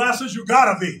 With those glasses, you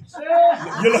gotta be.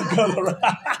 You look good,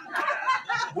 Loretta.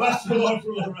 Bless the Lord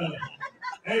for Loretta.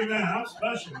 Amen. I'm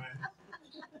special, man.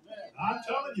 I'm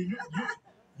telling you,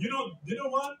 you know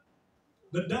what?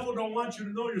 The devil don't want you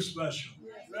to know you're special.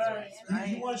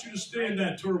 He wants you to stay in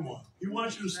that turmoil. He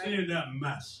wants you to stay in that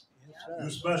mess.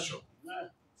 You're special.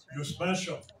 You're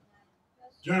special.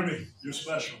 Jeremy, you're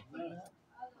special.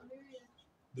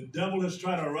 The devil has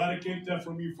tried to eradicate that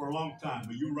from you for a long time,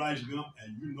 but you're rising up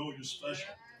and you know you're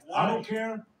special. I don't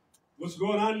care what's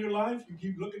going on in your life. You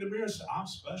keep looking in the mirror and say, I'm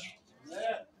special.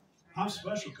 I'm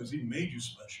special because he made you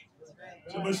special.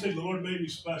 Somebody say, the Lord made me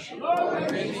special.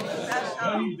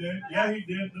 Yeah, he did. Yeah, he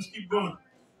did. Let's keep going.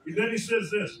 And then he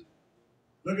says this.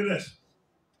 Look at this.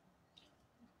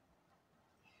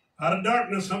 Out of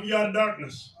darkness. Some of you out of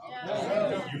darkness.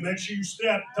 You make sure you stay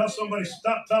out. Tell somebody,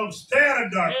 tell them, stay out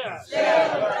of darkness.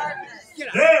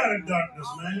 Stay out of darkness,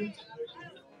 man.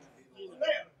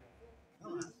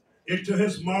 Into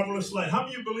his marvelous light. How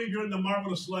many of you believe you're in the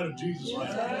marvelous light of Jesus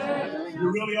right now? You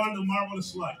really are in the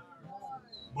marvelous light.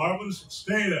 Marvelous.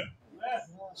 Stay there.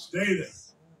 Stay there.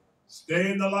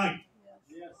 Stay in the light.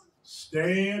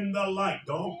 Stay in the light.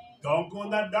 Don't go in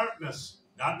that darkness.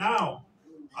 Not now.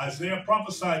 Isaiah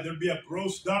prophesied there'd be a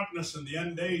gross darkness in the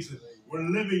end days, and we're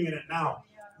living in it now.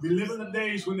 We live in the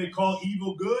days when they call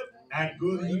evil good and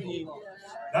good evil.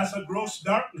 That's a gross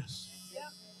darkness.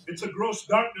 It's a gross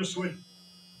darkness when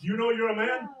you know you're a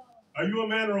man. Are you a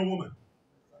man or a woman?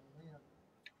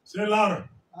 Say it louder.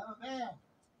 I'm a man.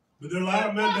 But there are a lot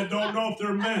of men that don't know if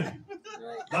they're men.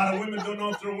 A lot of women don't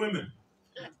know if they're women.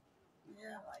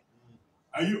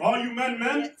 Are you all you men?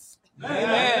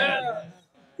 Amen.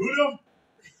 Julio?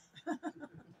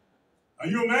 Are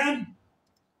you a man?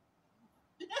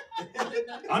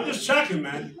 I'm just checking,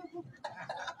 man.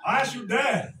 I asked your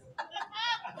dad.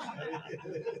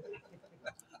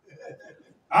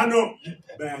 I know,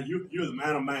 man, you're the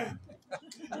man of man.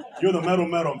 You're the metal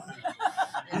man.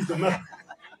 He's the metal.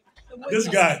 This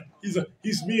guy, he's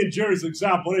me and Jerry's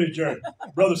example. Hey, Jerry,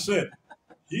 brother Sid.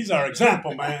 He's our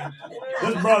example, man.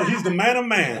 This brother, he's the man of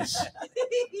mans.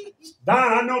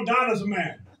 Don, I know Don is a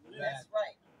man. That's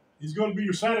right. He's going to be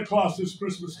your Santa Claus this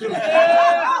Christmas, too.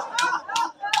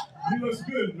 He looks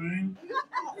good, man.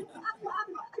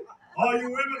 All you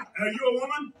women, are you a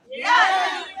woman?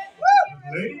 Yes.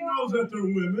 The lady knows that they're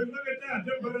women. Look at that.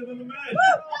 They're better than the men.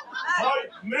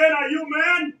 Men, are you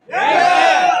men?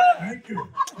 Yes. Thank you.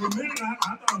 For a minute, I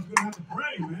thought I was going to have to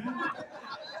pray, man.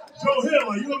 Joe Hill,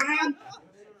 are you a man?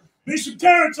 Bishop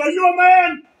Terrence, are you a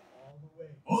man?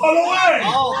 All the way.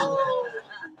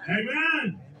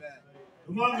 Amen.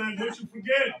 Come on, man. Don't you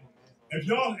forget. If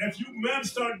you men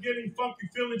start getting funky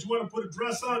feelings, you want to put a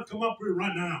dress on, come up here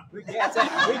right now. We can't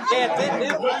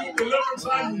take Deliverance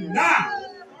on you now.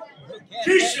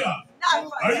 Keisha,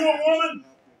 are you a woman?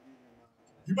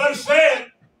 You better say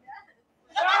it.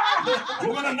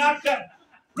 We're going to knock that.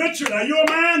 Richard, are you a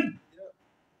man?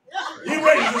 He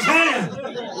raised his hand.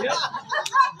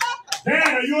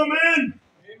 Dan, are you a man?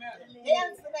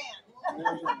 Dan's the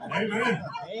man. Amen.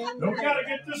 We got to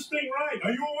get this thing right.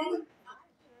 Are you a woman?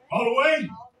 All the way?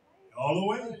 All the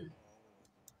way.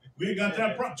 We ain't got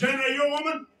that problem. Jen, are you a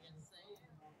woman?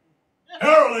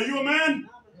 Harold, are you a man?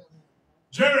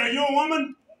 Jerry, are you a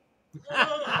woman? Yeah,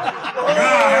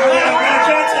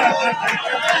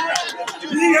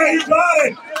 he got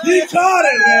it. He caught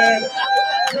it, man.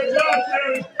 Good job,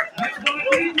 Jerry. That's what I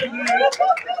needed, man.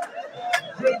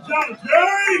 Good job,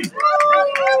 Jerry.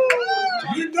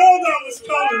 You know that was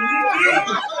coming.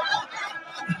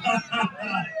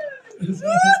 You did.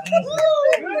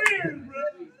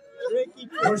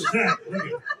 Verse 10. Look at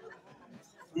it.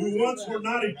 Who once were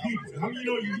not a people. How many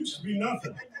know you used to be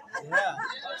nothing? Yeah.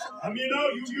 How many know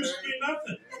you used to be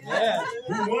nothing? Yeah.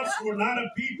 Who once were not a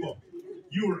people.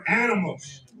 You were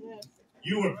animals.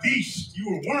 You were beasts. You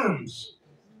were worms.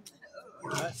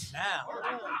 What's now?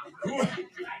 You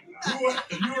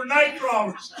were night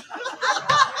crawlers.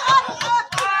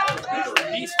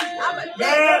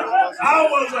 Man, I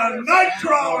was a night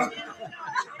crawler.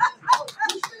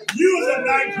 You was a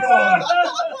night crawler.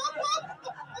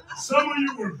 Some of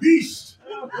you were beasts.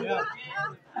 Yeah.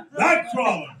 Night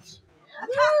crawlers.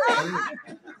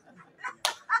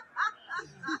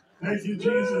 Thank you,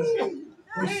 Jesus,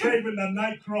 for saving the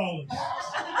night crawlers.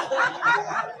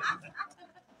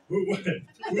 We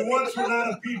once were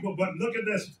not a people, but look at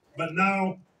this. But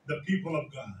now the people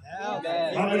of God.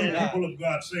 Amen. How many people of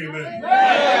God say amen?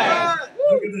 Amen.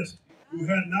 Look at this. Who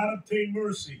had not obtained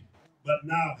mercy, but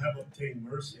now have obtained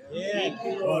mercy. Yeah.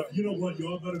 Well, you know what? You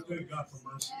all better thank God for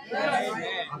mercy.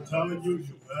 Amen. I'm telling you,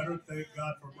 you better thank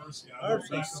God for mercy. I look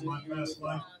back on my past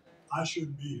life. I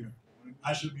shouldn't be here.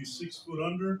 I should be 6 foot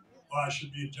under, or I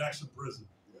should be in Jackson prison.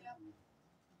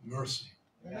 Mercy.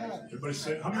 Everybody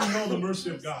say, how many know the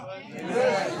mercy of God?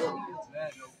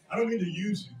 I don't mean to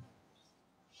use you.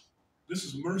 This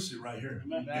is mercy right here.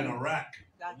 In Iraq,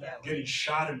 getting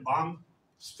shot and bombed,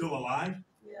 still alive.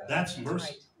 That's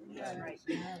mercy.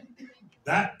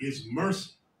 That is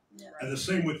mercy. And the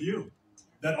same with you.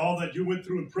 That all that you went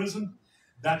through in prison,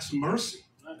 that's mercy.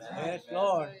 Yes,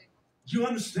 Lord. You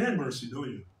understand mercy, don't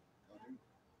you?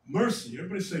 Mercy.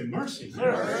 Everybody say mercy.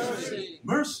 Mercy.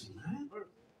 Mercy, man.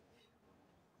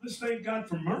 Let's thank God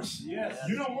for mercy. Yes.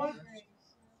 You know what?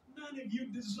 None of you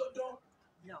deserve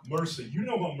mercy. You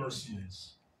know what mercy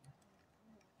is.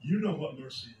 You know what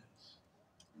mercy is.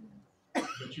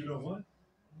 But you know what?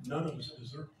 None of us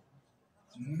deserve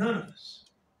it. None of us.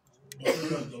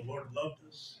 Because the Lord loved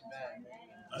us.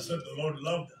 I said the Lord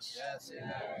loved us. Yes.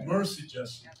 Mercy,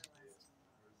 Jesse.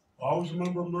 Always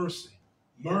remember mercy.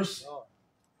 Mercy.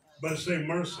 Better say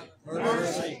mercy.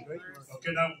 Mercy.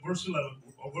 Okay, now verse 11.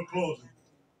 We're closing.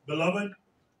 Beloved,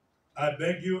 I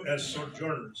beg you as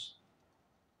sojourners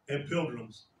and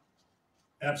pilgrims,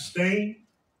 abstain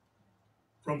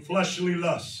from fleshly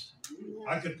lust.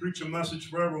 I could preach a message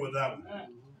forever with that one.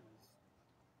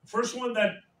 The first one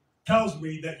that tells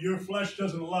me that your flesh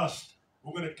doesn't lust,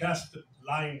 we're going to cast the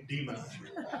lying demon on you.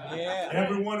 Yeah.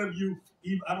 Every one of you,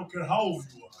 I don't care how old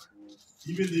you are,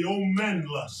 even the old men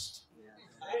lust.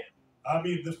 I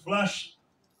mean, the flesh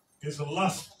is a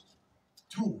lust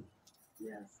tool.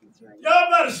 Yes, that's right. Y'all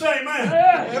better say amen.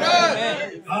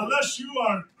 Amen. Unless you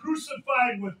are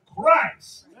crucified with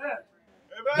Christ,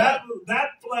 that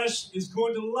flesh is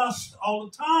going to lust all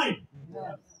the time.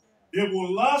 It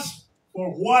will lust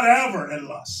for whatever it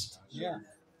lusts. Yeah.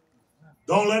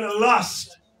 Don't let it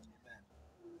lust.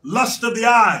 Lust of the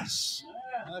eyes.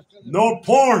 No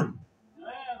porn.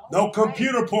 No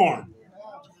computer porn.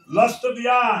 Lust of the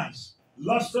eyes.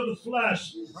 Lust of the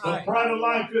flesh. The pride of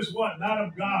life is what? Not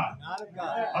of God. Not of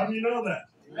God. How do you know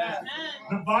that?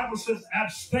 The Bible says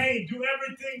abstain. Do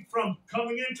everything from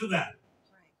coming into that.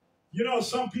 You know,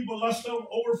 some people lust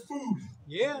over food.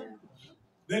 Yeah.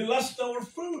 They lust over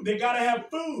food. They got to have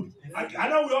food. I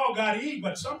know we all got to eat,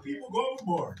 but some people go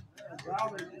overboard.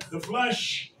 The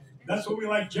flesh, that's what we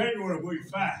like January, where we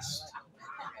fast.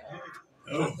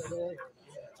 Oh.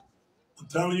 I'm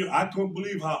telling you, I couldn't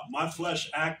believe how my flesh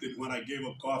acted when I gave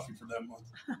up coffee for that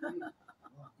month.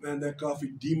 Man, that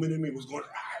coffee demon in me was going.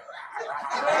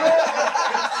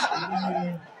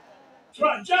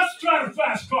 Just try to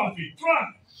fast coffee.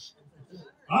 Try.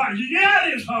 All right, yeah,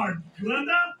 it is hard,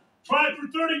 Glenda. Try it for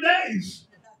 30 days.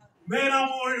 Man, I'm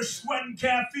over here sweating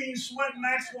caffeine, sweating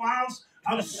Maxwell House.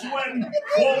 I'm sweating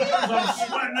Walters. I'm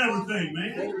sweating everything,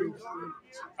 man.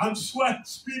 I'm sweating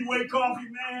Speedway coffee,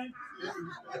 man.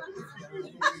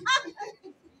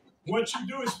 What you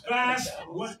do is fast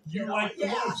what you like the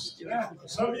most.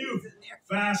 Some of you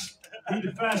need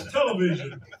to fast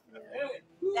television.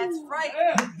 That's right.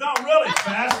 No, really,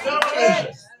 fast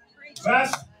television.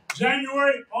 Fast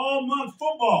January all-month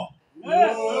football.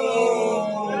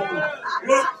 Whoa.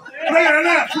 Look at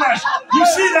that flesh. You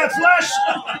see that flesh?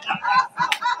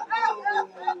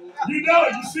 You know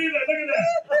it. You see that? Look at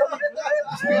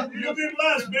that. You'll be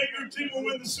blessed. Maybe your team will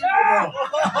win the Super Bowl.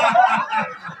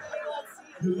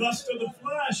 The lust of the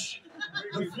flesh.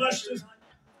 The flesh is...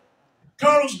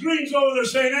 Carlos Green's over there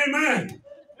saying amen.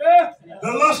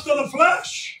 The lust of the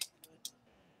flesh.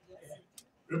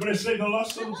 Everybody say the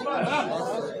lust of the flesh.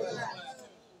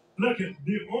 Look,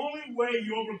 the only way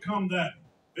you overcome that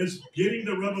is getting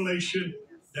the revelation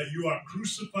that you are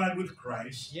crucified with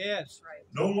Christ. Yes.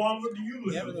 No longer do you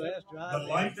live it. Nevertheless, The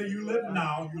life that you live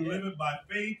now, you live it by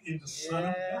faith in the Son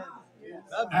of God.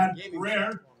 God. And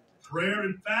prayer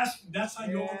and fasting, that's how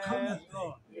you overcome that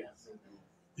thing.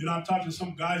 You know, I'm talking to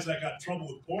some guys that got trouble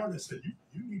with porn. They said,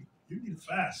 you need to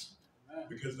fast.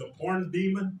 Because the porn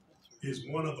demon is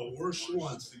one of the worst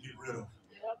ones to get rid of.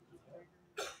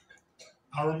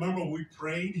 I remember we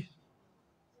prayed,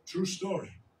 true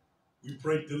story, we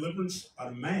prayed deliverance on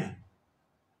a man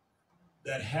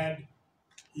that had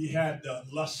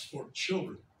lust for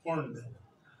children, porn devil.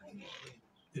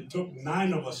 It took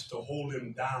 9 of us to hold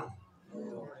him down.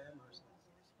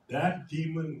 That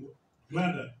demon,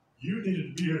 Glenda, you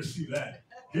needed to be here to see that.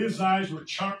 His eyes were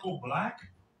charcoal black,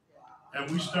 and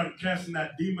we started casting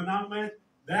that demon out, man.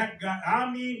 That guy,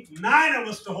 9 of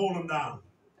us to hold him down.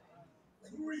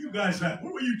 Where were you guys at?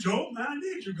 Where were you, Joe? Man, I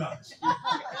need you guys.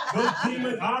 Those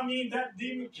demons, that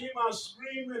demon came out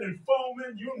screaming and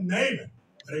foaming, you name it.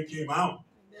 But it came out.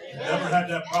 Never had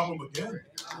that problem again.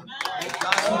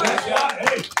 So that's why,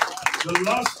 hey, the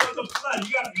lust of the flesh.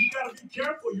 You gotta be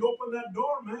careful. You open that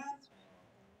door, man.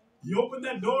 You open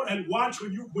that door and watch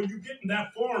when you get in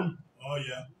that form. Oh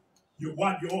yeah, you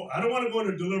watch. I don't want to go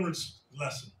into a deliverance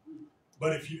lesson,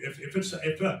 but if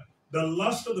the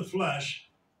lust of the flesh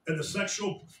and the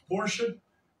sexual portion,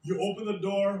 you open the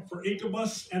door for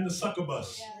incubus and the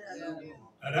succubus.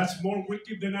 And that's more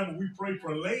wicked than ever. We prayed for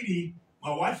a lady,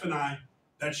 my wife and I,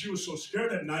 that she was so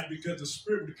scared at night because the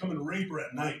spirit would come and rape her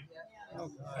at night.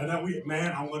 And that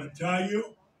I'm going to tell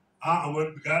you,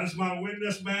 God is my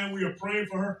witness, man. We are praying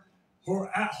for her.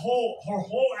 Her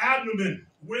whole abdomen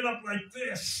went up like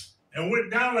this and went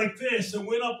down like this and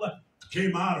went up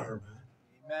came out of her, man.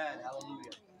 Amen.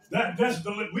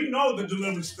 Hallelujah. We know the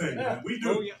deliverance thing, man. We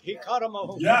do. Oh, yeah. He caught him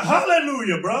all. Yeah,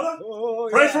 hallelujah, brother. Oh,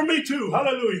 Pray yeah. for me too.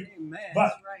 Hallelujah. Amen.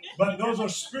 But those are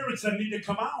spirits that need to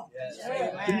come out. Yes.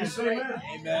 Can you say amen?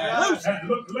 Amen. And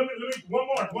look, let me one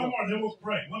more, then we'll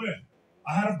pray. One minute.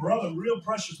 I had a brother, real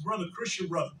precious brother, Christian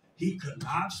brother. He could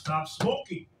not stop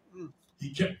smoking.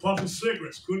 He kept puffing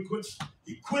cigarettes, couldn't quit.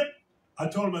 He quit. I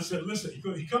told him, I said, listen,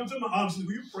 he comes to my office and said,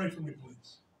 will you pray for me,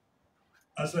 please?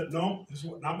 I said, no,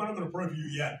 I'm not going to pray for you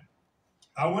yet.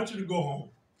 I want you to go home,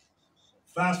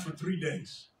 fast for 3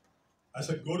 days. I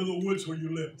said, go to the woods where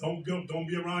you live. Don't go. Don't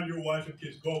be around your wife and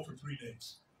kids. Go for 3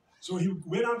 days. So he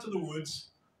went out to the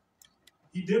woods.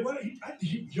 He did what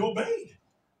he obeyed.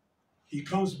 He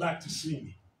comes back to see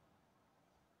me.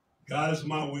 God is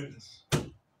my witness.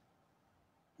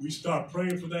 We start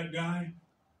praying for that guy.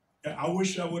 And I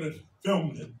wish I would have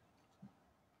filmed it.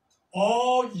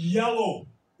 All yellow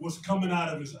was coming out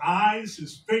of his eyes,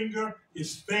 his finger,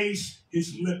 his face,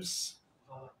 his lips.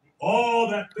 All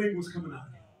that thing was coming out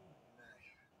of him.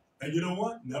 And you know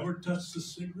what? Never touched a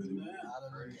cigarette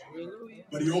again.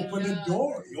 But he opened the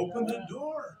door. He opened the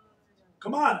door.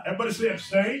 Come on. Everybody say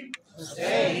abstain.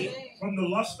 Abstain from the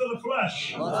lust of the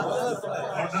flesh. All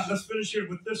right, let's finish here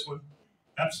with this one.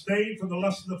 Abstain from the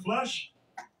lust of the flesh,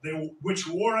 which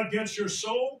war against your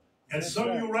soul. And some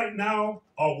of you right now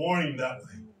are warring that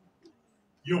way.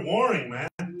 You're warring, man.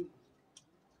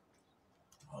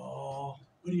 Oh,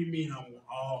 what do you mean?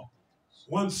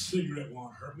 One cigarette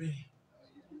won't hurt me.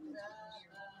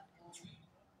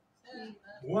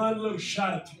 One little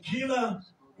shot of tequila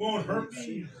won't hurt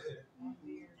me.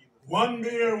 One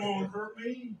beer won't hurt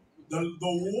me. The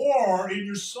war in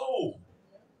your soul.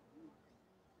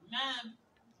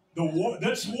 The war,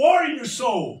 that's war in your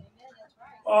soul.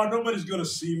 Oh, nobody's going to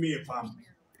see me if I'm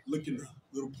looking at a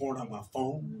little porn on my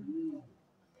phone.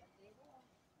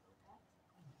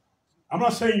 I'm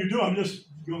not saying you do. I'm just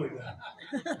feeling that.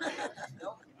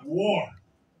 War.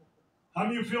 How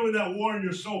many of you feeling that war in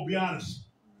your soul? Be honest.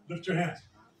 Lift your hands.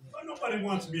 Well, nobody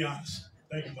wants to be honest.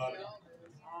 Think about it.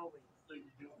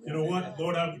 You know what?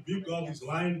 Lord, I rebuke all these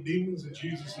lying demons in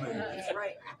Jesus' name. That's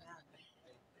right.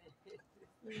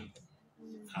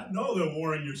 I know they're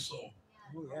war in your soul.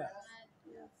 Oh, yeah.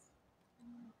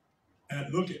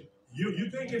 And look at you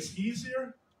think it's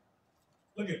easier?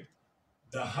 Look at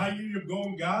the higher you go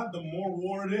in God, the more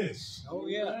war it is. Oh,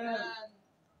 yeah.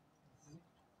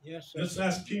 Yes, sir. Let's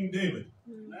ask King David.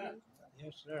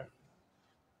 Yes, sir.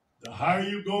 The higher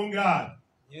you go in God.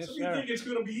 Yes, So sir. you think it's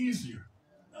going to be easier?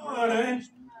 No, it ain't.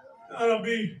 It'll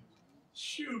be,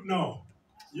 shoot, no.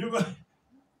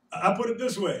 I put it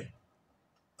this way.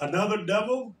 Another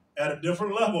devil at a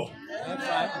different level. That's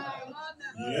right.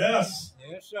 Yes.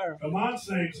 Yes, sir. Come on,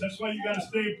 saints. That's why you got to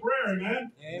stay in prayer,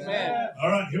 man. Amen.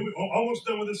 All right, here we almost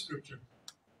done with this scripture.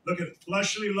 Look at it.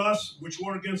 Fleshly lusts, which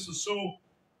war against the soul.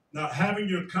 Now, having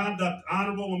your conduct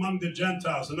honorable among the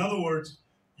Gentiles. In other words,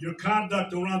 your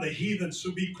conduct around the heathens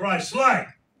to be Christ-like.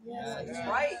 Yes, that's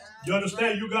right. You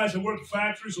understand? You guys that work in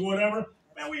factories or whatever,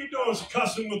 man, what you doing is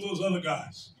cussing with those other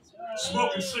guys.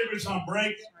 Smoking cigarettes on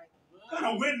break. What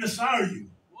kind of witness are you?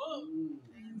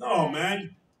 No,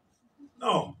 man.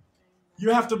 No. You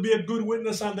have to be a good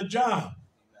witness on the job.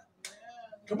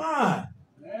 Come on.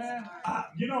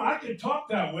 I can talk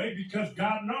that way because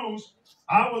God knows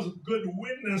I was a good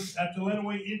witness at the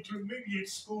Lenawee Intermediate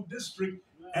School District.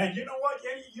 And you know what?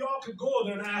 Y'all could go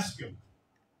there and ask him.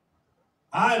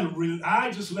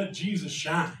 I just let Jesus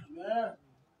shine.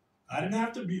 I didn't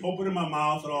have to be opening my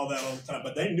mouth and all that all the time,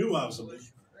 but they knew I was a believer.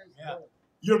 Yeah.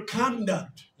 Your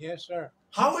conduct. Yes, sir.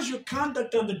 How is your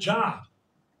conduct on the job?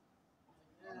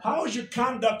 How is your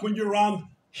conduct when you're around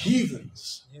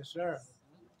heathens? Yes, sir.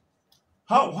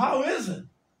 How is it?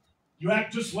 You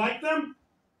act just like them?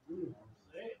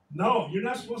 No, you're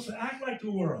not supposed to act like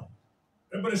the world.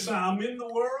 Everybody say, I'm in the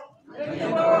world,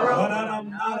 but I'm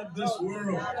not of this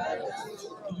world.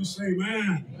 You say,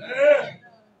 man.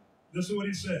 Listen to what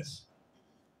he says.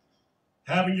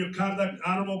 Having your conduct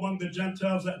honorable among the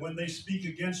Gentiles, that when they speak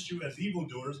against you as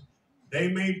evildoers, they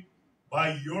may,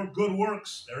 by your good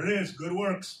works, there it is, good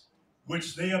works,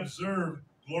 which they observe,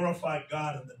 glorify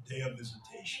God in the day of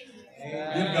visitation.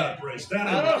 Amen. Give God praise. Stand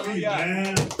on your feet,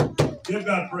 man. Give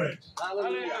God praise.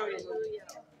 Hallelujah.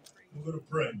 We're going to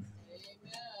pray, man.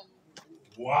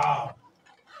 Wow.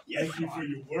 Thank you for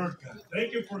your word, God.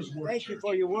 Thank you for his word. Thank you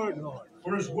for your word, Lord.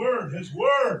 For his word. His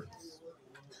word.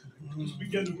 Let's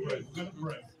begin to pray. We're going to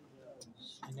pray.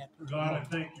 God, I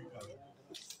thank you, God.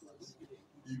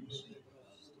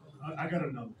 I got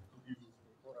another.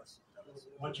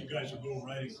 I want you guys to go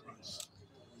right in Christ.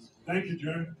 Thank you,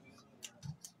 Jerry.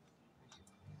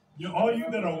 All you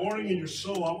that are warring in your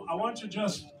soul, I want you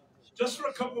just for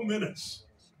a couple minutes,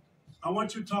 I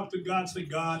want you to talk to God and say,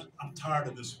 God, I'm tired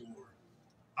of this war.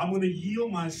 I'm going to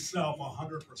yield myself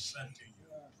 100% to you.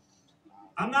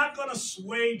 I'm not going to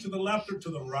sway to the left or to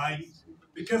the right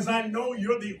because I know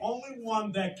you're the only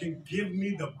one that can give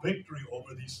me the victory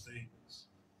over these things.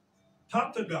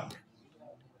 Talk to God.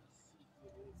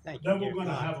 Thank Then you, we're going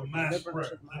to God, have a for mass deliverance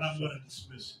prayer, of my and I'm soul, going to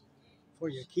dismiss you. for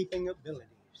your keeping abilities.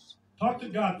 Talk to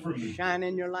God for me. Shine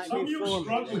in your light Some of you are before me.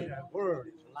 struggling. That word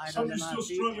is a light Some of under you my still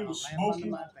feet struggling and a with lamp under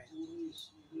smoking, my path.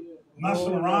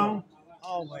 messing Oh, around.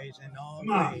 always and Come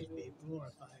on. always be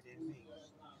glorified in me.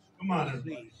 Come on,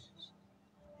 everybody. Please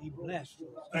be blessed,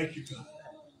 Lord. Thank you, God.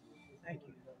 Thank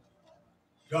you.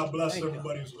 God bless Thank you.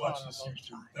 everybody who's watching this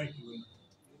YouTube. Thank you, Lord.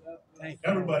 Thank you.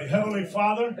 Everybody, Heavenly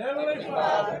Father,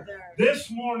 this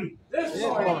morning,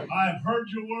 I have heard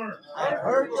your word, I've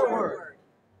heard your word.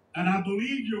 and I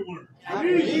believe your word. I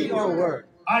believe your word.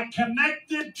 I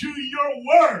connected to your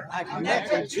word, I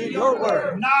connected to your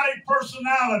word. not a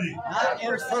personality. Not in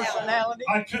personality.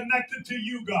 I connected to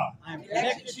you, God. I'm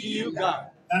connected to you,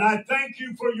 God. And I thank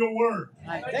you for your word.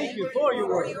 I thank you for your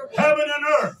word. Heaven and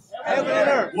earth Heaven and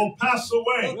earth will pass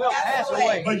away, will pass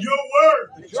away. but your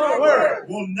word Your word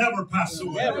will never pass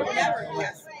away. never pass away.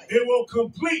 It will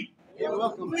complete. It will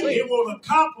complete. It will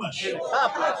accomplish It will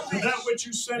accomplish to that which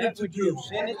you sent it that to which you do.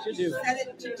 sent it to do. Set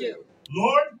it to do.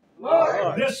 Lord,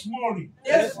 Lord, this morning,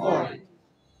 this morning,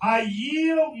 I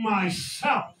yield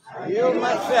myself. I yield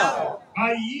myself.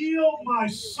 I yield my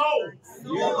soul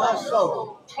Yield my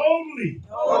soul totally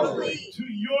to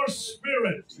your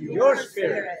spirit. to your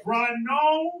spirit. For I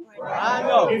know For I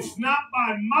know it's not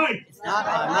by might, not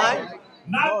by might,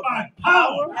 not by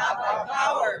power, Not by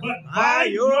power, but by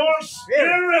your by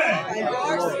spirit.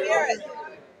 your spirit.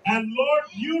 And Lord,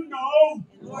 you know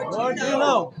Lord, you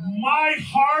know my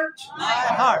heart my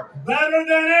heart better than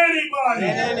than anybody.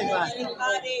 anybody.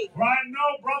 Anybody. For I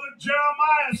know Brother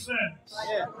Jeremiah says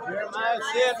Yeah, Jeremiah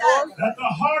said, Lord, that the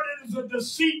heart is a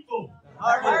deceitful,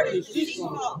 heart is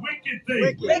deceitful, wicked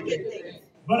thing. wicked. Things.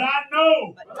 But I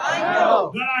know I I know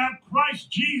know that I have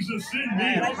Christ Jesus in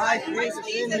me. that Christ Christ Jesus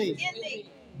Jesus in in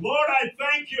me. Lord, I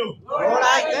thank you Lord,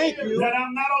 I thank you that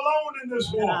I'm not alone in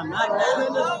this that I'm war. not alone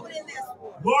in this. Alone in this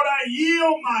war. Lord, I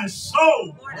yield my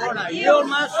soul Lord, I yield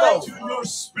my soul to your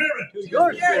spirit. to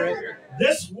your spirit.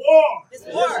 This war This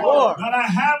This war war that I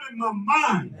have in my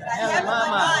mind that I have in my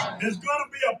mind is going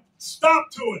to be a stop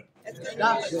to it is going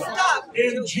Stop to it. stop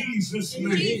in Jesus' in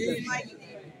name. Jesus' mighty name.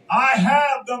 I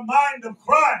have the mind of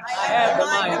Christ. I have the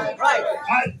mind of Christ.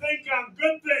 I think on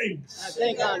good things, I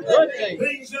think on good things,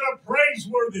 things that are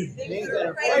praiseworthy, things that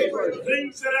are praiseworthy,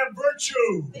 things that have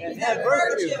virtue, that have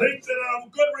virtue, things that are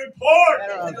of good report. that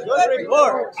are of good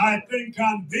report. I think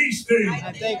on these things.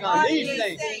 I think on these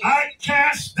things. I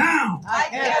cast down. I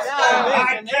cast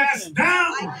I down cast imagination.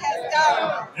 down I cast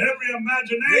down every Yes,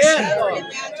 imagination, Lord.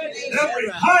 imagination. every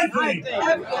high thing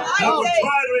Every that high will thing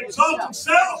try to exalt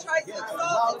itself tries to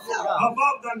exalt itself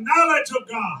above the knowledge of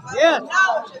God. Yes.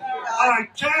 knowledge of God. I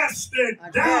cast it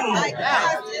down. I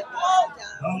cast it all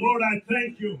down. Lord, I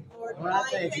thank you, Lord, Lord, I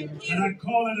thank you. and I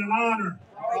call it an honor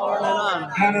All in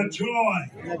honor and a joy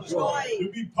and a joy to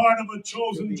be part of a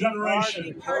chosen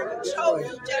generation, Part of a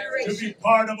chosen to generation. be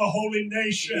part of a holy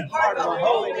nation, part of a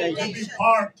holy to be nation,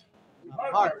 part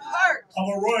part Part of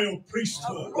a royal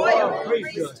priesthood. royal priesthood.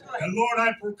 priesthood. And Lord,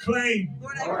 I proclaim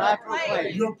Lord, Lord, I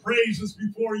proclaim your praises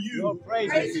before your you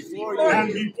praises before and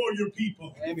you before your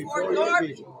people. and before your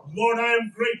people. Lord, I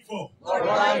am grateful. Lord,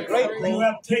 Lord, I'm You grateful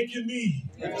have taken me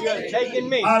that you have taken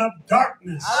me out of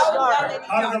darkness, out of darkness,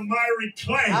 out of the miry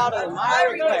clay. out of the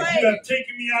miry clay, You have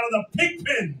taken me out of the pig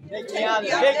pen, take me out of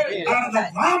the pig pen, out of the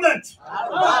vomit,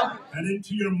 out of the vomit, and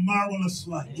into your marvelous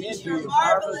light. and into your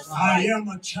marvelous I light. am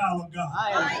a child of God.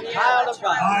 I am a child of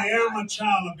God. I am a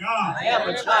child of God. I am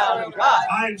a child of God.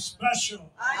 I am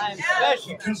special I am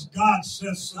special because God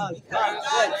says so. because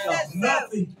God said so.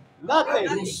 Nothing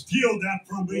Nothing will steal that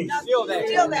from me. will steal that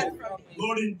steal from me. that from me.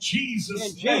 Lord, in In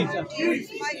Jesus' Jesus' name, name.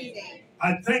 Jesus' mighty name.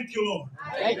 I thank you, Lord,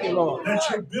 Thank you, Lord, that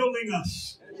you're building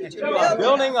us that you are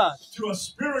building us to a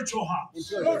spiritual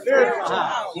house into a spiritual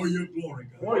house for your glory,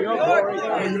 for God, your glory, for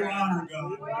God. your honor,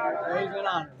 God. Praise and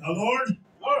honor. Now, Lord,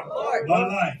 Lord, my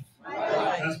life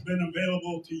has been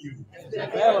available to you.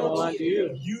 Available unto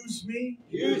you. Use me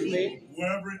Use me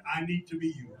wherever I need to be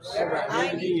used. wherever I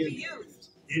I need to be need to be used. used.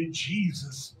 In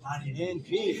Jesus' mighty name. In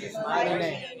Jesus' mighty name.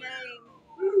 Name.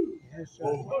 Yes, sir.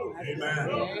 Oh,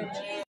 amen.